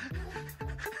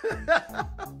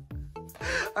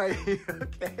 Are you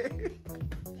okay?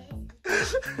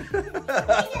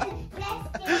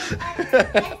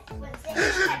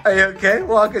 Are you okay?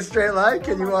 Walk a straight line?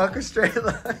 Can you walk a straight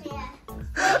line?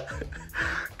 Yeah.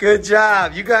 Good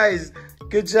job. You guys,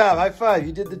 good job. High five.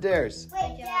 You did the dares.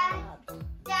 Wait, Dad.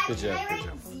 Good job, Can I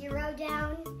good write 0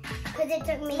 down? Because it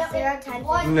took me 0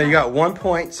 times. No, you got 1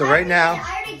 point. So right now,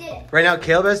 I already did it. right now,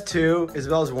 Caleb has 2,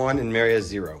 Isabel has 1, and Mary has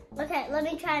 0. Okay, let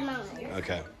me try mine.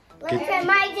 Okay. Let me try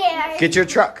my dare. Get your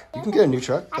truck. You can get a new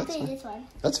truck. I That's have to do fine. this one.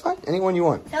 That's fine. Anyone you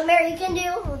want. So, Mary, you can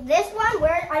do this one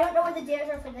where I don't know what the dares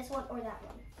are for this one or that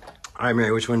one. All right,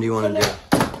 Mary, which one do you want to do?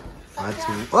 That's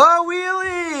Okay. me. Oh,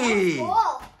 wheelie!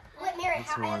 Cool. Wait, Mary,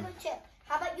 That's I have one. a chip.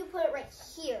 How about you put it right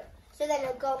here so then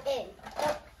it'll go in?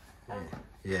 Nope.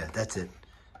 Yeah, that's it.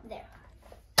 There.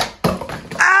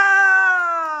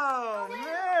 Oh,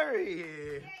 Mary!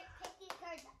 Mary, take these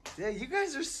cards out. Yeah, you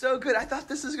guys are so good. I thought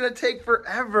this was going to take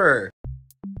forever.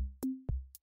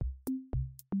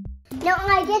 No,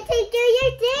 I get to do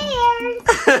your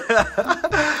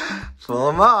dares. Pull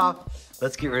them off.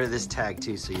 Let's get rid of this tag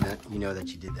too, so you know that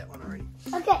you did that one already.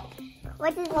 Okay.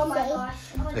 What does it say?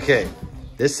 Okay,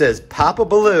 this says pop a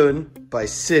balloon by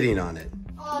sitting on it.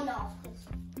 Oh, no.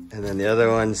 And then the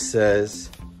other one says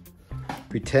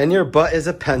pretend your butt is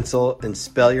a pencil and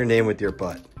spell your name with your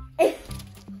butt.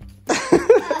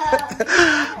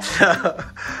 So,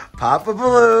 pop a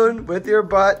balloon with your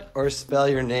butt or spell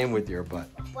your name with your butt.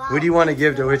 Wow. Who do you want to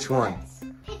give to which one?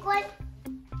 Pick one.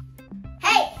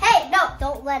 Hey, no,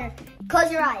 don't let her.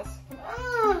 Close your eyes.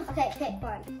 Okay, pick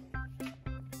one.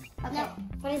 Okay. No,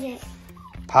 what is it?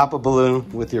 Pop a balloon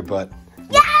with your butt.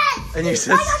 Yes! And you I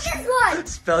said got this one.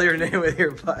 spell your name with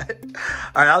your butt.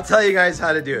 All right, I'll tell you guys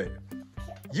how to do it.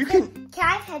 You can, Can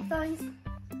I have headphones?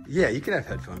 yeah, you can have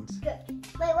headphones. Good.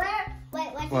 Wait, where? Wait.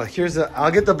 Well,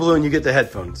 I'll get the balloon, you get the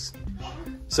headphones.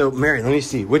 So, Mary, let me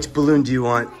see. Which balloon do you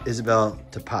want Isabel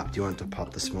to pop? Do you want to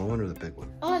pop the small one or the big one?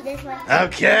 I want this one.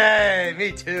 Okay,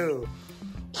 me too.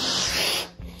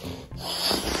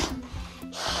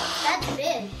 That's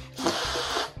big.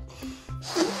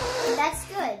 That's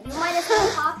good. You might as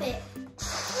well pop it.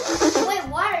 Wait,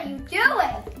 what are you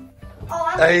doing?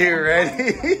 Oh, Are you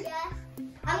ready? Yeah.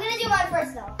 I'm gonna do mine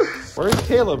first though. Where's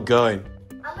Caleb going?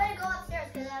 I'm gonna go upstairs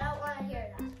because I don't want to hear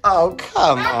that. Oh,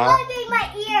 come I'm on. plugging my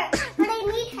ear, but I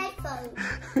need headphones.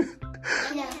 I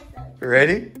know.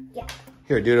 Ready? Yeah.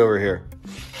 Here, do it over here.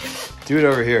 Do it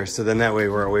over here, so then that way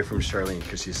we're away from Charlene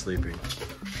because she's sleeping.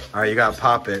 All right, you gotta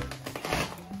pop it.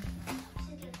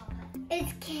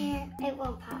 It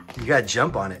won't pop. You gotta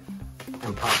jump on it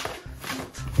and pop.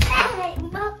 It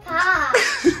won't pop.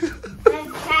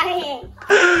 I'm trying.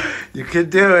 You can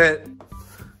do it.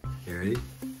 You ready?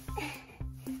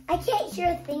 I can't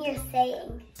hear a thing you're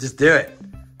saying. Just do it.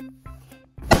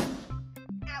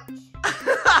 Ouch.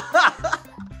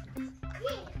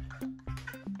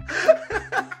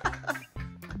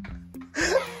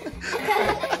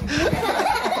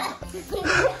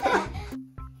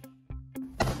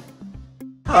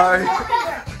 All right.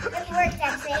 It worked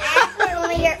actually. I actually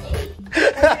only hear.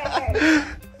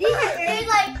 These are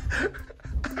like,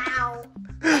 ow.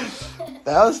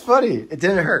 That was funny. It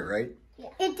didn't hurt, right?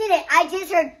 It didn't. I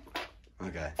just heard.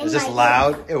 Okay. Was this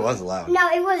loud? It was loud. No,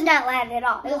 it was not loud at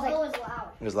all. It was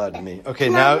loud. It was loud to me. Okay,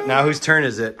 now whose turn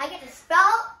is it? I get to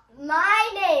spell my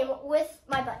name with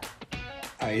my butt.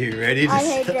 Are you ready to I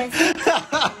hate this.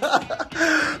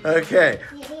 Okay.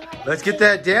 Let's get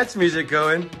that dance music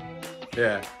going.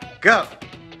 Yeah. Go.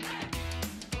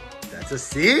 That's a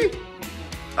C.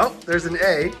 Oh, there's an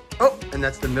A. Oh, and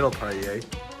that's the middle part of the A.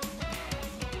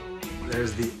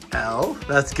 There's the L.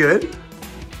 That's good.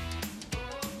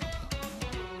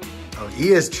 Oh, E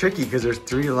is tricky because there's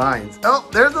 3 lines. Oh,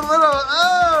 there's a little.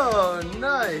 Oh,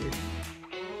 nice. And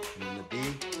then the B.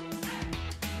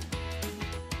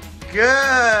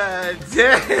 Good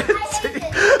dancing.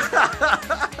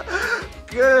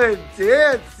 Good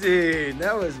dancing.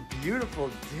 That was beautiful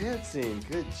dancing.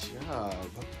 Good job.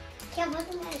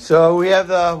 So we have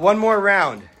one more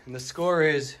round, and the score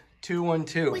is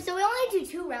 2-1-2. Wait, so we only do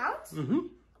 2 rounds? Mm-hmm.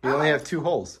 We only have 2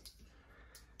 holes.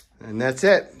 And that's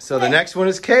it. So the next one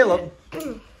is Caleb.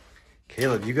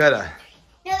 Caleb, you gotta...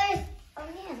 No, there's... Oh,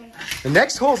 yeah. The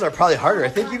next holes are probably harder. I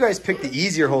think you guys picked the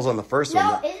easier holes on the first one.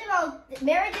 No, Isabel...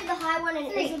 Mary did the high one,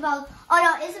 and Isabel... Oh,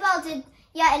 no, Isabel did...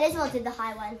 Yeah, and Isabel did the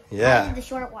high one. Yeah. I did the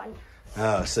short one.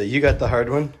 Oh, so you got the hard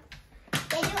one?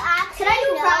 Can I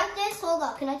do practice? Hold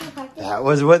up. Can I do practice? That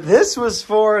was what this was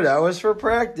for. That was for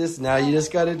practice. Now you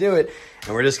just got to do it.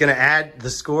 And we're just going to add the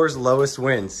score's lowest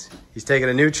wins. He's taking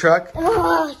a new truck.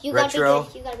 Oh, you Retro.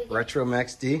 gotta be good. You gotta be good. Retro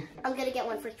Max D. I'm gonna get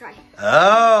one first try.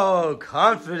 Oh,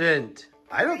 confident.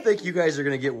 I don't think you guys are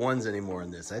going to get ones anymore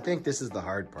in this. I think this is the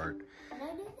hard part. Can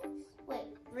I do this?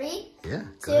 Wait, 3, Yeah,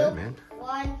 go 2, ahead, man.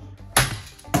 1.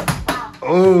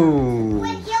 Oh.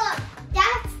 Wait, Caleb,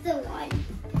 that's the one.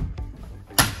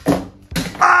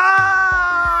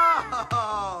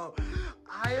 Oh!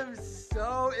 I am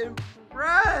so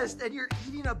impressed. And you're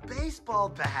eating a baseball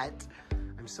bat.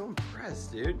 I'm so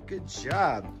impressed, dude. Good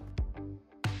job.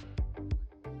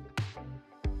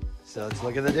 So let's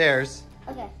look at the dares.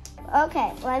 Okay.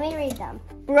 Okay, let me read them.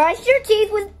 Brush your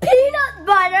teeth with peanut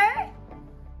butter.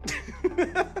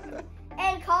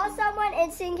 And call someone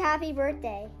and sing happy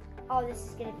birthday. Oh, this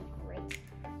is gonna be great.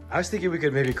 I was thinking we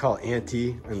could maybe call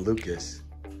Auntie and Lucas.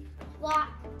 What?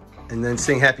 And then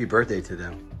sing happy birthday to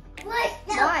them. What?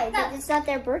 Why? But it's not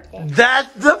their birthday.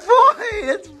 That's the point!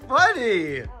 It's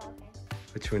funny! Oh, okay.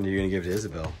 Which one are you gonna give to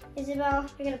Isabel? Isabel,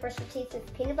 you're gonna brush your teeth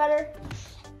with peanut butter.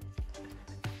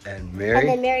 And Mary? And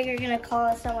then Mary, you're gonna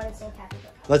call someone and sing happy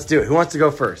birthday. Let's do it. Who wants to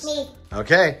go first? Me.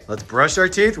 Okay, let's brush our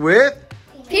teeth with...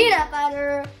 Peanut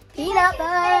butter. Peanut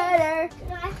butter.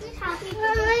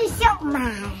 So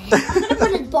mine. I'm gonna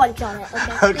put a bunch on it,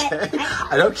 okay? Okay.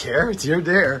 I don't care. It's your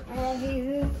dare.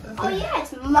 Oh yeah,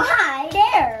 it's my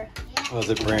dare. Was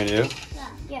it brand new?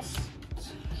 Yes.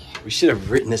 We should have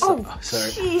written this off.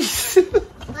 Sorry.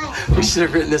 We should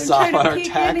have written this off on our In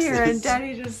here taxes. and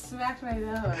Daddy just smacked my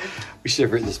nose. We should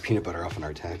have written this peanut butter off on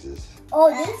our taxes.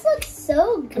 Oh, this looks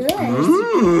so good.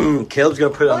 Mmm. Caleb's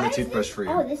gonna put it on the toothbrush for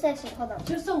you. Oh, this actually, hold on.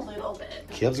 Just a little bit.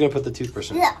 Caleb's gonna put the toothbrush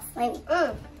on. Yeah, like,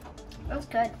 that's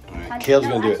good. All right, Caleb's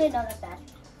gonna do actually, it. no, that's bad.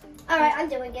 All right, I'm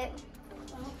doing it.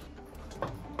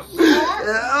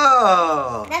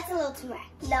 Oh. That's a little too much.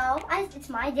 No, it's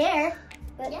my dare.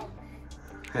 But yeah.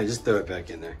 Hey, just throw it back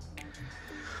in there.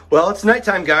 Well, it's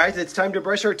nighttime, guys. It's time to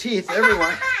brush our teeth,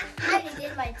 everyone. I just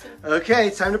did my teeth. Okay,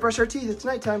 it's time to brush our teeth. It's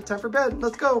nighttime. Time for bed.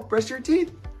 Let's go. Brush your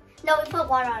teeth. No, we put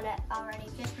water on it already.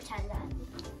 Just pretend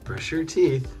that. Brush your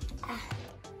teeth.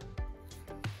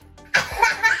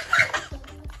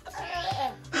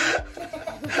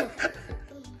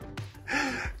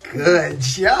 Good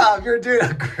job. You're doing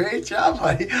a great job,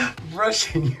 buddy.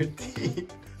 Brushing your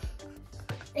teeth.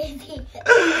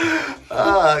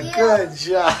 Oh, good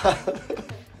job.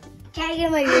 Can I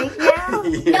get my drink now?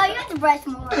 Yeah. No, you have to brush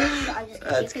more. I'm just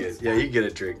That's good. Yeah, you get a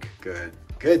drink. Good.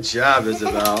 Good job,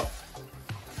 Isabel.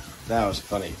 That was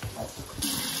funny.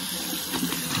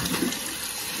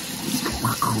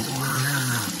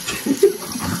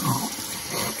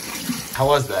 How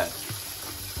was that?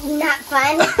 Not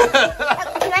fun.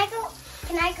 Can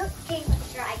I go? Okay,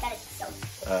 sure, I got it. So.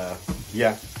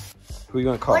 Yeah. Who are you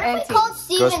gonna call? What if we called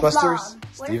Steven's Ghostbusters? mom?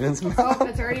 Steven's Oh, mom?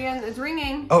 it's already in. It's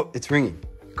ringing. Oh, it's ringing.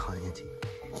 Call Auntie.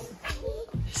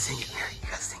 Sing it, Mary. You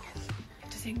gotta sing it.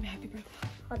 To sing happy birthday.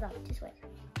 Hold on, just wait.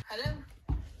 Hello.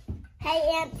 Hey,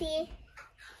 Auntie.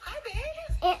 Hi,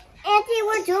 babe. Auntie,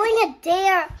 we're doing a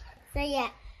dare. So yeah.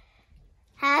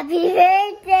 Happy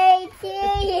birthday to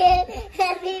you.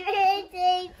 Happy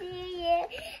birthday to you.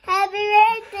 Happy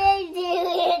birthday to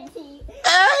Auntie.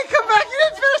 Hey, come back! You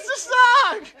didn't finish the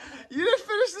song. You didn't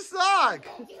finish the song.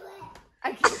 I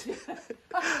can't do it.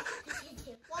 Well,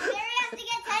 Mary has to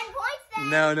get 10 points then.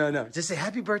 No. Just say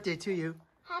happy birthday to you.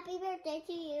 birthday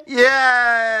to you. Yay!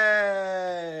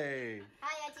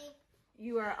 Hi, Auntie.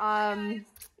 You are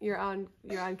you're on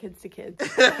Kids to Kids.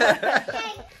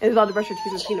 Isabel to brush your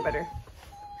teeth with peanut butter.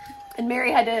 And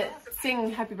Mary had to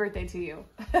sing happy birthday to you.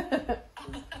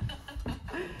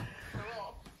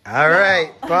 All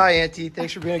right. Bye, Auntie.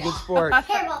 Thanks for being a good sport.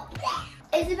 Careful.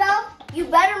 Isabel, you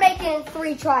better make it in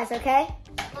 3 tries, okay?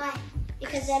 Why?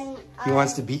 Because then... He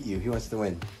wants to beat you. He wants to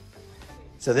win.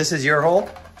 So this is your hole.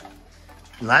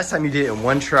 And last time you did it in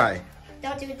 1 try.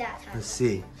 Don't do it that time. Let's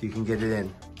see if you can get it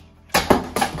in.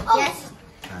 Oh. Yes.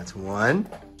 That's 1.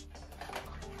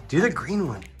 Do the green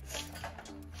one.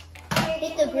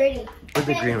 Hit the green. Hit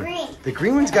the green one. The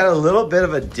green one's got a little bit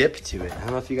of a dip to it. I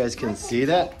don't know if you guys can see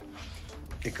that.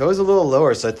 It goes a little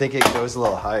lower, so I think it goes a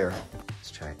little higher.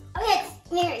 Let's try it. Okay,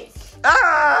 it's Mary's.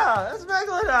 Ah! That's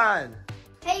Megalodon!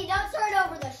 Hey, don't start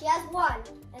over though. She has 1. At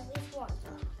least 1.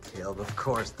 Caleb, of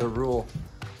course. The rule.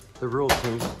 The rule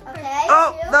team. Okay.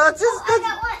 Oh, 2. no, it's just... I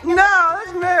got 1. No,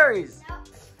 that's Mary's. No.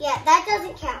 Yeah, that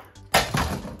doesn't count.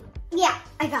 Yeah,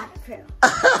 I got it through.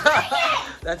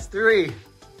 That's 3.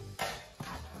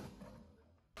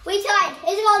 We tied.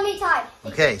 Isabel and me tied.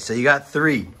 Okay, so you got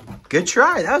 3. Good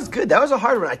try. That was good. That was a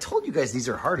hard one. I told you guys these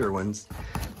are harder ones.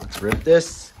 Let's rip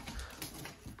this.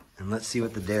 And let's see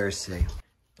what the dares say.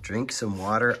 Drink some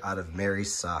water out of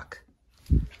Mary's sock.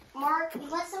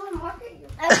 Let someone mark it.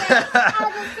 Okay.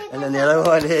 I'll just take And then the other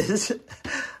one is,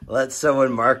 let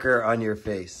someone mark her on your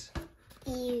face.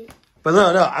 Ew. But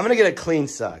no, I'm going to get a clean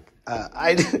sock.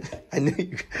 I knew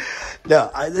you. No,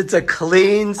 it's a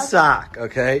clean sock,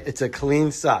 okay? It's a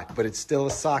clean sock, but it's still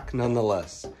a sock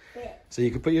nonetheless. So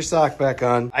you can put your sock back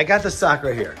on. I got the sock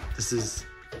right here. This is...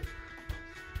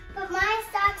 But my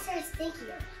socks are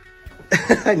stickier.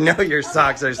 I know your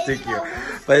socks are stickier,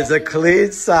 but it's a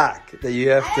clean sock that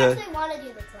you have to... I actually want to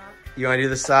do the sock. You want to do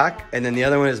the sock? And then the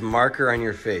other one is marker on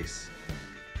your face.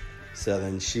 So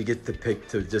then she gets to pick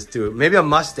to just do it. Maybe a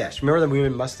mustache. Remember the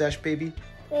women mustache baby?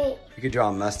 Wait. You could draw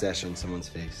a mustache on someone's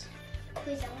face.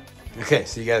 Please don't. Okay,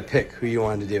 so you got to pick who you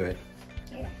want to do it.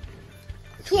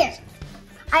 Here.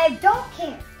 I don't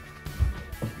care.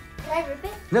 Can I rip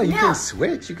it? No, you can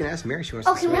switch. You can ask Mary if she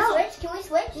wants to switch. Can we switch? Can we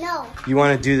switch? No. You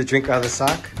want to do the drink out of the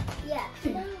sock? Yeah.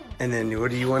 No. And then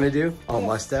what do you want to do? Oh,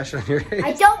 mustache on your face?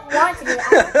 I don't want to do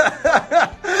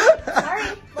that. Sorry.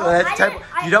 Well,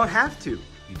 You don't have to.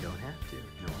 You don't have to.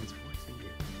 No one's forcing you.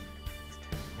 It's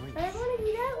 10 points. But I want to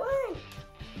do that one.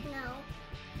 No.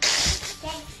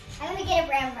 Okay. I'm going to get a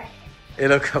brown brush.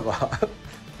 It'll come off.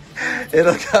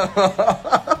 It'll come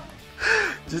off.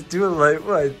 Just do a light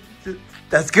one.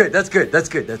 That's good. That's good. That's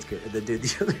good. That's good. And then do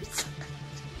the other side.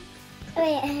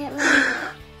 Wait, I have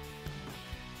one.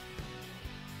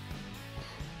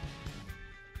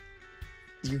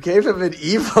 You gave him an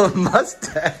evil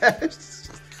mustache.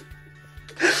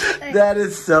 That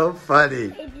is so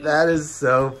funny. That is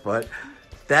so fun.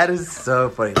 That is so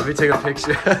funny. Let me take a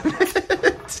picture of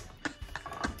it.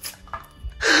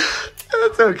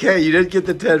 That's okay. You didn't get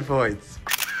the 10 points.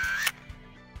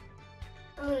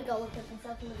 I'm going to go look at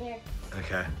myself in the mirror.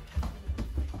 Okay.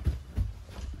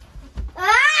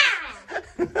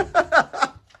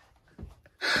 Ah!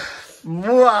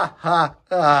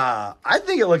 I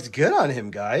think it looks good on him,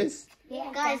 guys.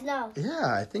 Yeah, guys, no.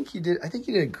 Yeah, I think you did. I think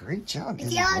you did a great job. If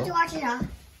y'all have to watch it off,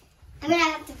 I'm going to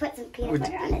have to put some peanut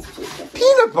butter on his cheeks.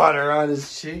 Peanut butter on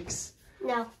his cheeks.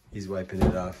 No. He's wiping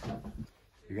it off.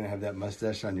 You're gonna have that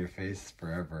mustache on your face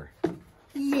forever.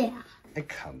 Yeah. It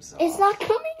comes off. It's not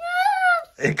coming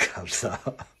off. It comes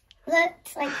off.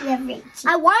 Looks like the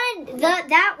I wanted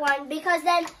that one because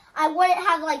then I wouldn't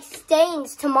have like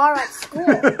stains tomorrow at school.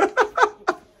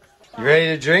 You ready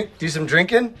to drink? Do some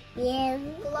drinking? Yeah.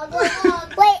 Glug, glug,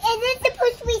 glug. Wait, is it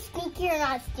supposed to be stinky or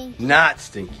not stinky? Not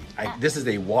stinky. This is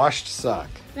a washed sock.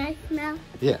 Can I smell?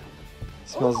 Yeah. It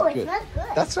smells Ooh, good. It smells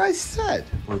good. That's what I said.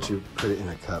 Why don't you put it in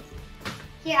a cup?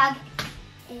 Here,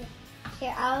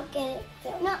 I'll get it.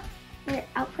 No, here,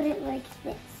 I'll put it like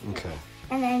this. Okay.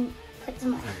 And then put some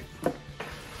more. All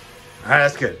right,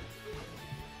 that's good.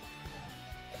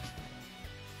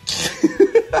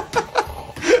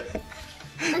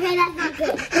 Okay, that's not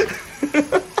good.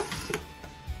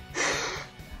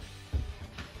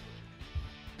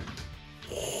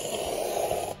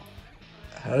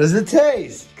 How does it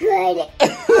taste? Good. Oh, I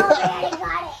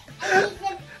got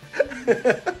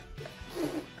it.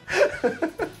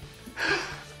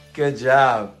 Good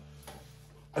job.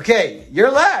 Okay, you're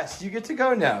last. You get to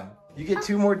go now. You get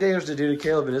 2 more dares to do to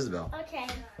Caleb and Isabel. Okay.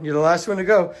 You're the last one to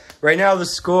go. Right now the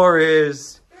score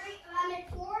is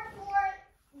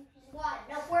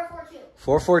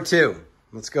 4-4-2.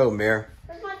 Let's go, Mare.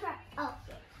 Where's my truck? Oh.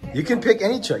 You can pick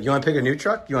any truck. You want to pick a new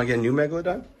truck? You want to get a new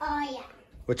Megalodon? Oh, yeah.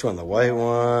 Which one? The white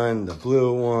one, the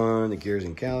blue one, the Gears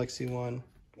and Galaxy one?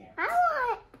 I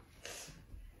want...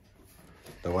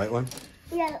 The white one?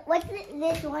 Yeah, what's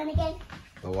this one again?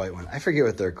 The white one. I forget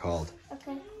what they're called.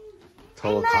 Okay.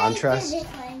 Total I might contrast. do this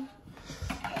one.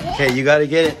 Okay, you gotta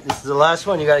get it. This is the last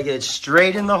one. You gotta get it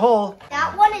straight in the hole.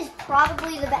 That one is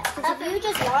probably the best. Because if you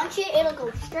just launch it, it'll go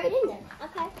straight in there.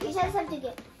 Okay. You just have to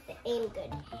get the aim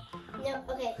good. No,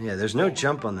 okay. Yeah, there's no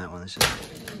jump on that one. It's just...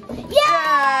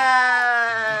 Yeah!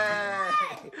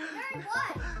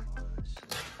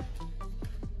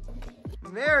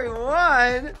 Mary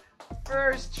won!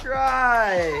 First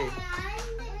try!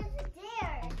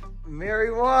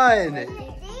 Mary won!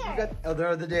 You got, oh, there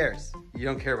are the dares. You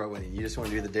don't care about winning. You just want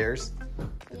to do the dares?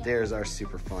 The dares are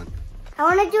super fun. I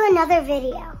want to do another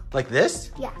video. Like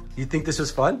this? Yeah. You think this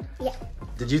was fun? Yeah.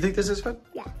 Did you think this was fun?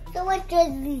 Yeah. So what does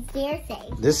the dare say?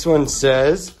 This one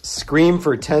says, scream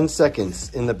for 10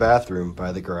 seconds in the bathroom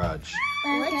by the garage.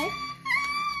 Okay.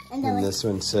 And this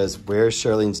one says, wear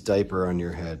Charlene's diaper on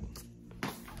your head.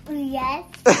 Yes.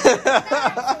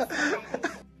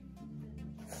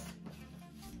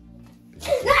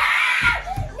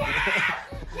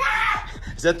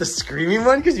 Is that the screaming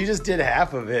one? Because you just did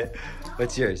half of it.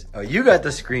 What's yours? Oh, you got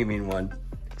the screaming one.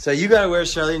 So you gotta wear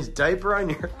Charlene's diaper on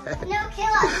your head. No, kill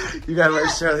us. You gotta wear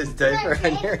Charlene's diaper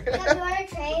on your No, head. you wanna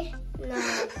trade? No.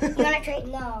 You wanna trade?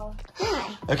 No.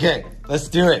 Why? Okay, let's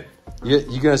do it.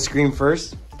 You gonna scream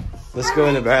first? Let's go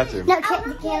in the bathroom. No, get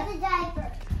the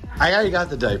diaper. I already got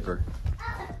the diaper.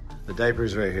 The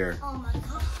diaper's right here. Oh my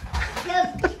god.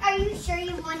 No, are you sure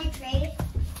you want to trade?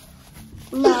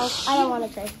 No, I don't want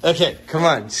to trade. Okay, come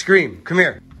on, scream. Come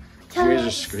here. You guys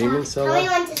are screaming so Tell me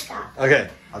loud. when to stop. Okay,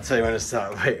 I'll tell you when to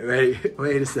stop.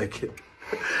 Wait a second.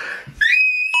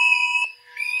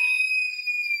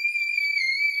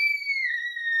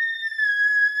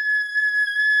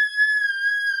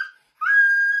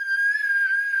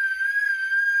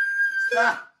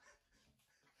 Stop.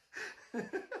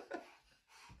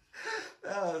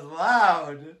 That was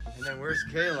loud. And then where's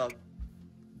Caleb?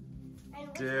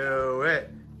 Do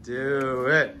it. Do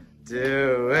it.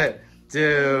 Do it. Do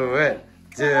it.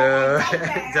 Do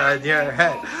it. On your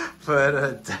head. Put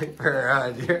a diaper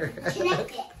on your head.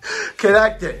 Connect it.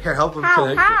 Connect it. Here, help him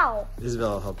connect How? it.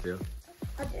 Isabel will help you.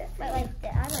 I'll do it. Like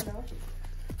that. I don't know.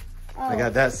 Oh. I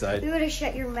got that side. You gotta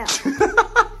shut your mouth.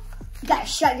 You gotta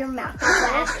shut your mouth.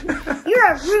 You're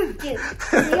a rude dude.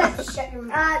 You have to shut your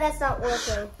mouth. That's not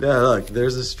working. Yeah, look,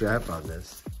 there's a strap on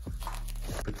this.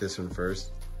 Put this one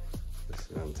first. This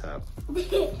one on top.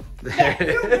 Yeah,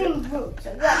 you're being rude,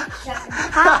 so you have to shut your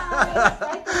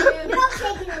mouth. You're not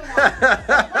taking it off.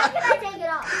 Why can I take it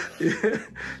off?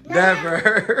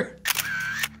 Never.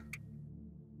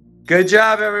 Good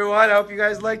job, everyone. I hope you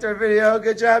guys liked our video.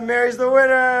 Good job. Mary's the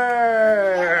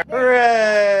winner.